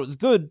 I thought it was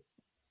good.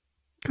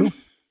 Cool.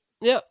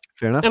 Yeah.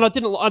 Fair enough. And I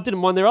didn't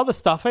mind their other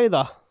stuff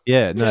either.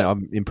 Yeah, no,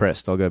 I'm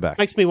impressed. I'll go back.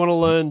 Makes me want to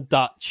learn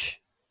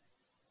Dutch.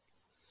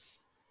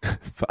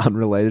 For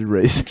unrelated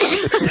reasons.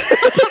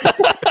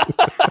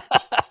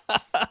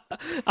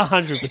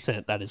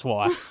 100%, that is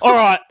why. All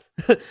right.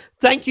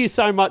 Thank you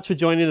so much for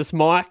joining us,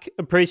 Mike.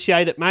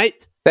 Appreciate it,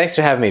 mate. Thanks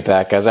for having me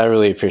back, guys. I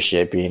really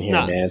appreciate being here,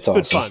 man. It's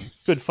awesome.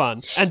 Good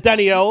fun. And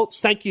Danielle,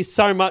 thank you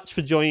so much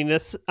for joining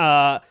us.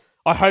 I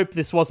hope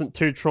this wasn't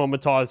too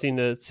traumatizing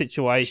a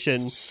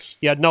situation.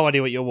 You had no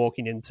idea what you're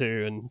walking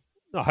into, and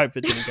I hope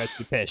it didn't go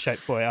too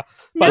pear-shaped for you.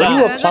 But what are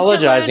you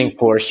apologizing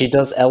for? She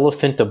does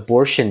elephant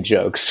abortion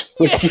jokes.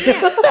 I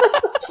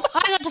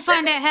got to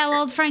find out how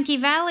old Frankie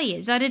Valli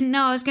is. I didn't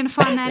know I was going to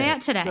find that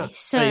out today.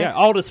 So yeah,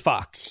 old as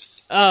fuck.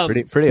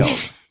 Pretty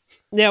old.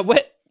 Now,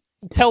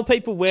 tell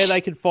people where they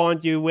can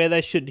find you, where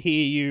they should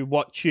hear you,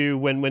 watch you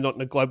when we're not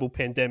in a global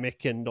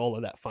pandemic and all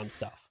of that fun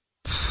stuff.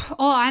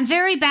 Oh, I'm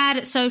very bad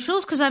at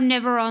socials because I'm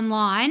never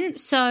online.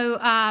 So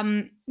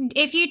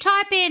if you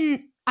type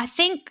in, I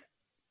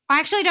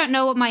actually don't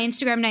know what my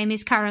Instagram name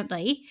is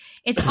currently.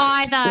 It's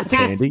either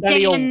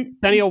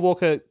Danielle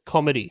Walker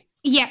Comedy.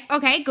 Yeah,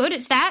 okay, good.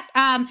 It's that.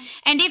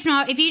 And if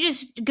not, if you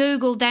just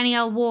Google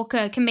Danielle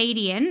Walker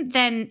comedian,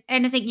 then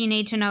anything you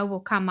need to know will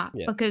come up.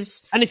 Yeah.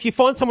 And if you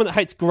find someone that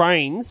hates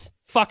grains,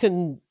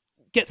 fucking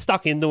get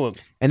stuck into them.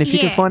 And if you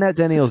can find out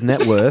Danielle's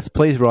net worth,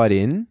 please write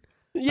in.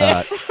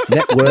 Yeah.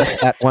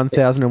 Networth at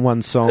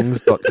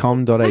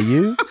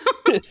 1001songs.com.au.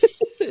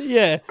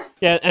 Yeah,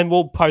 and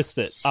we'll post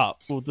it up.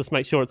 We'll just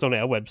make sure it's on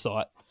our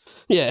website.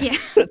 Yeah.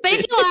 But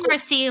if you are a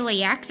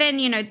celiac, then,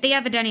 the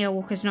other Danielle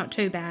Walker's not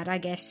too bad, I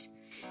guess.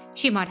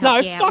 She might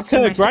help you out with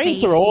some recipes.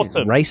 Grains are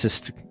awesome.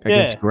 Racist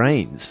against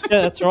grains.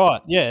 Yeah, that's right.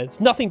 Yeah,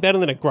 it's nothing better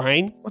than a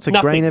grain. What's a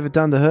grain ever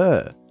done to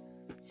her?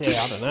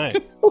 Yeah, I don't know.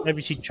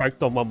 Maybe she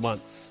choked on one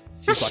once.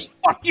 She's like,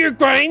 fuck you,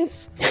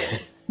 grains!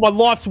 My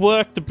life's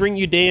work to bring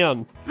you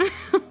down.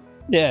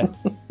 Yeah.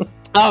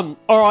 All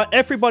right,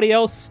 everybody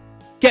else,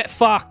 get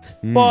fucked.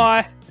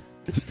 Bye.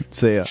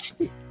 See ya.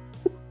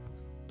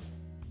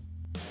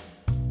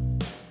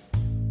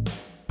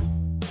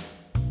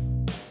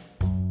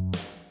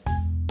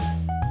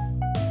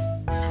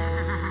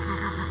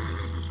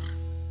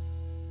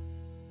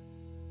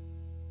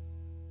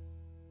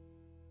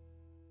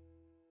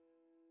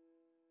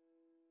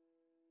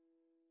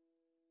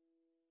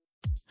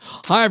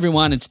 Hi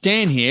everyone, it's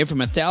Dan here from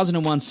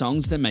 1001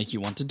 Songs That Make You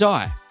Want to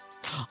Die.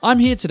 I'm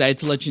here today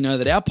to let you know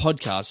that our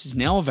podcast is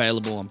now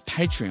available on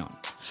Patreon.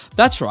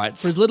 That's right,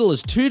 for as little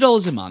as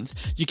 $2 a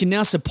month, you can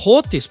now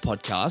support this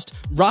podcast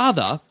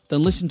rather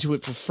than listen to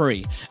it for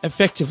free,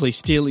 effectively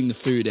stealing the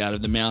food out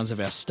of the mouths of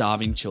our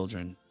starving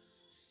children.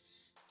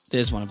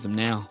 There's one of them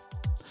now.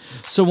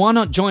 So why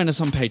not join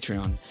us on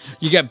Patreon?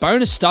 You get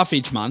bonus stuff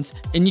each month,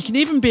 and you can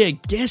even be a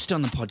guest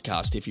on the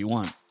podcast if you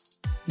want.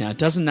 Now,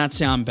 doesn't that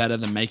sound better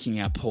than making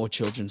our poor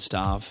children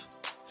starve?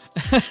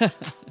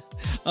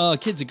 Oh,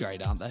 kids are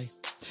great, aren't they?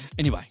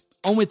 Anyway,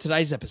 on with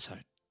today's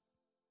episode.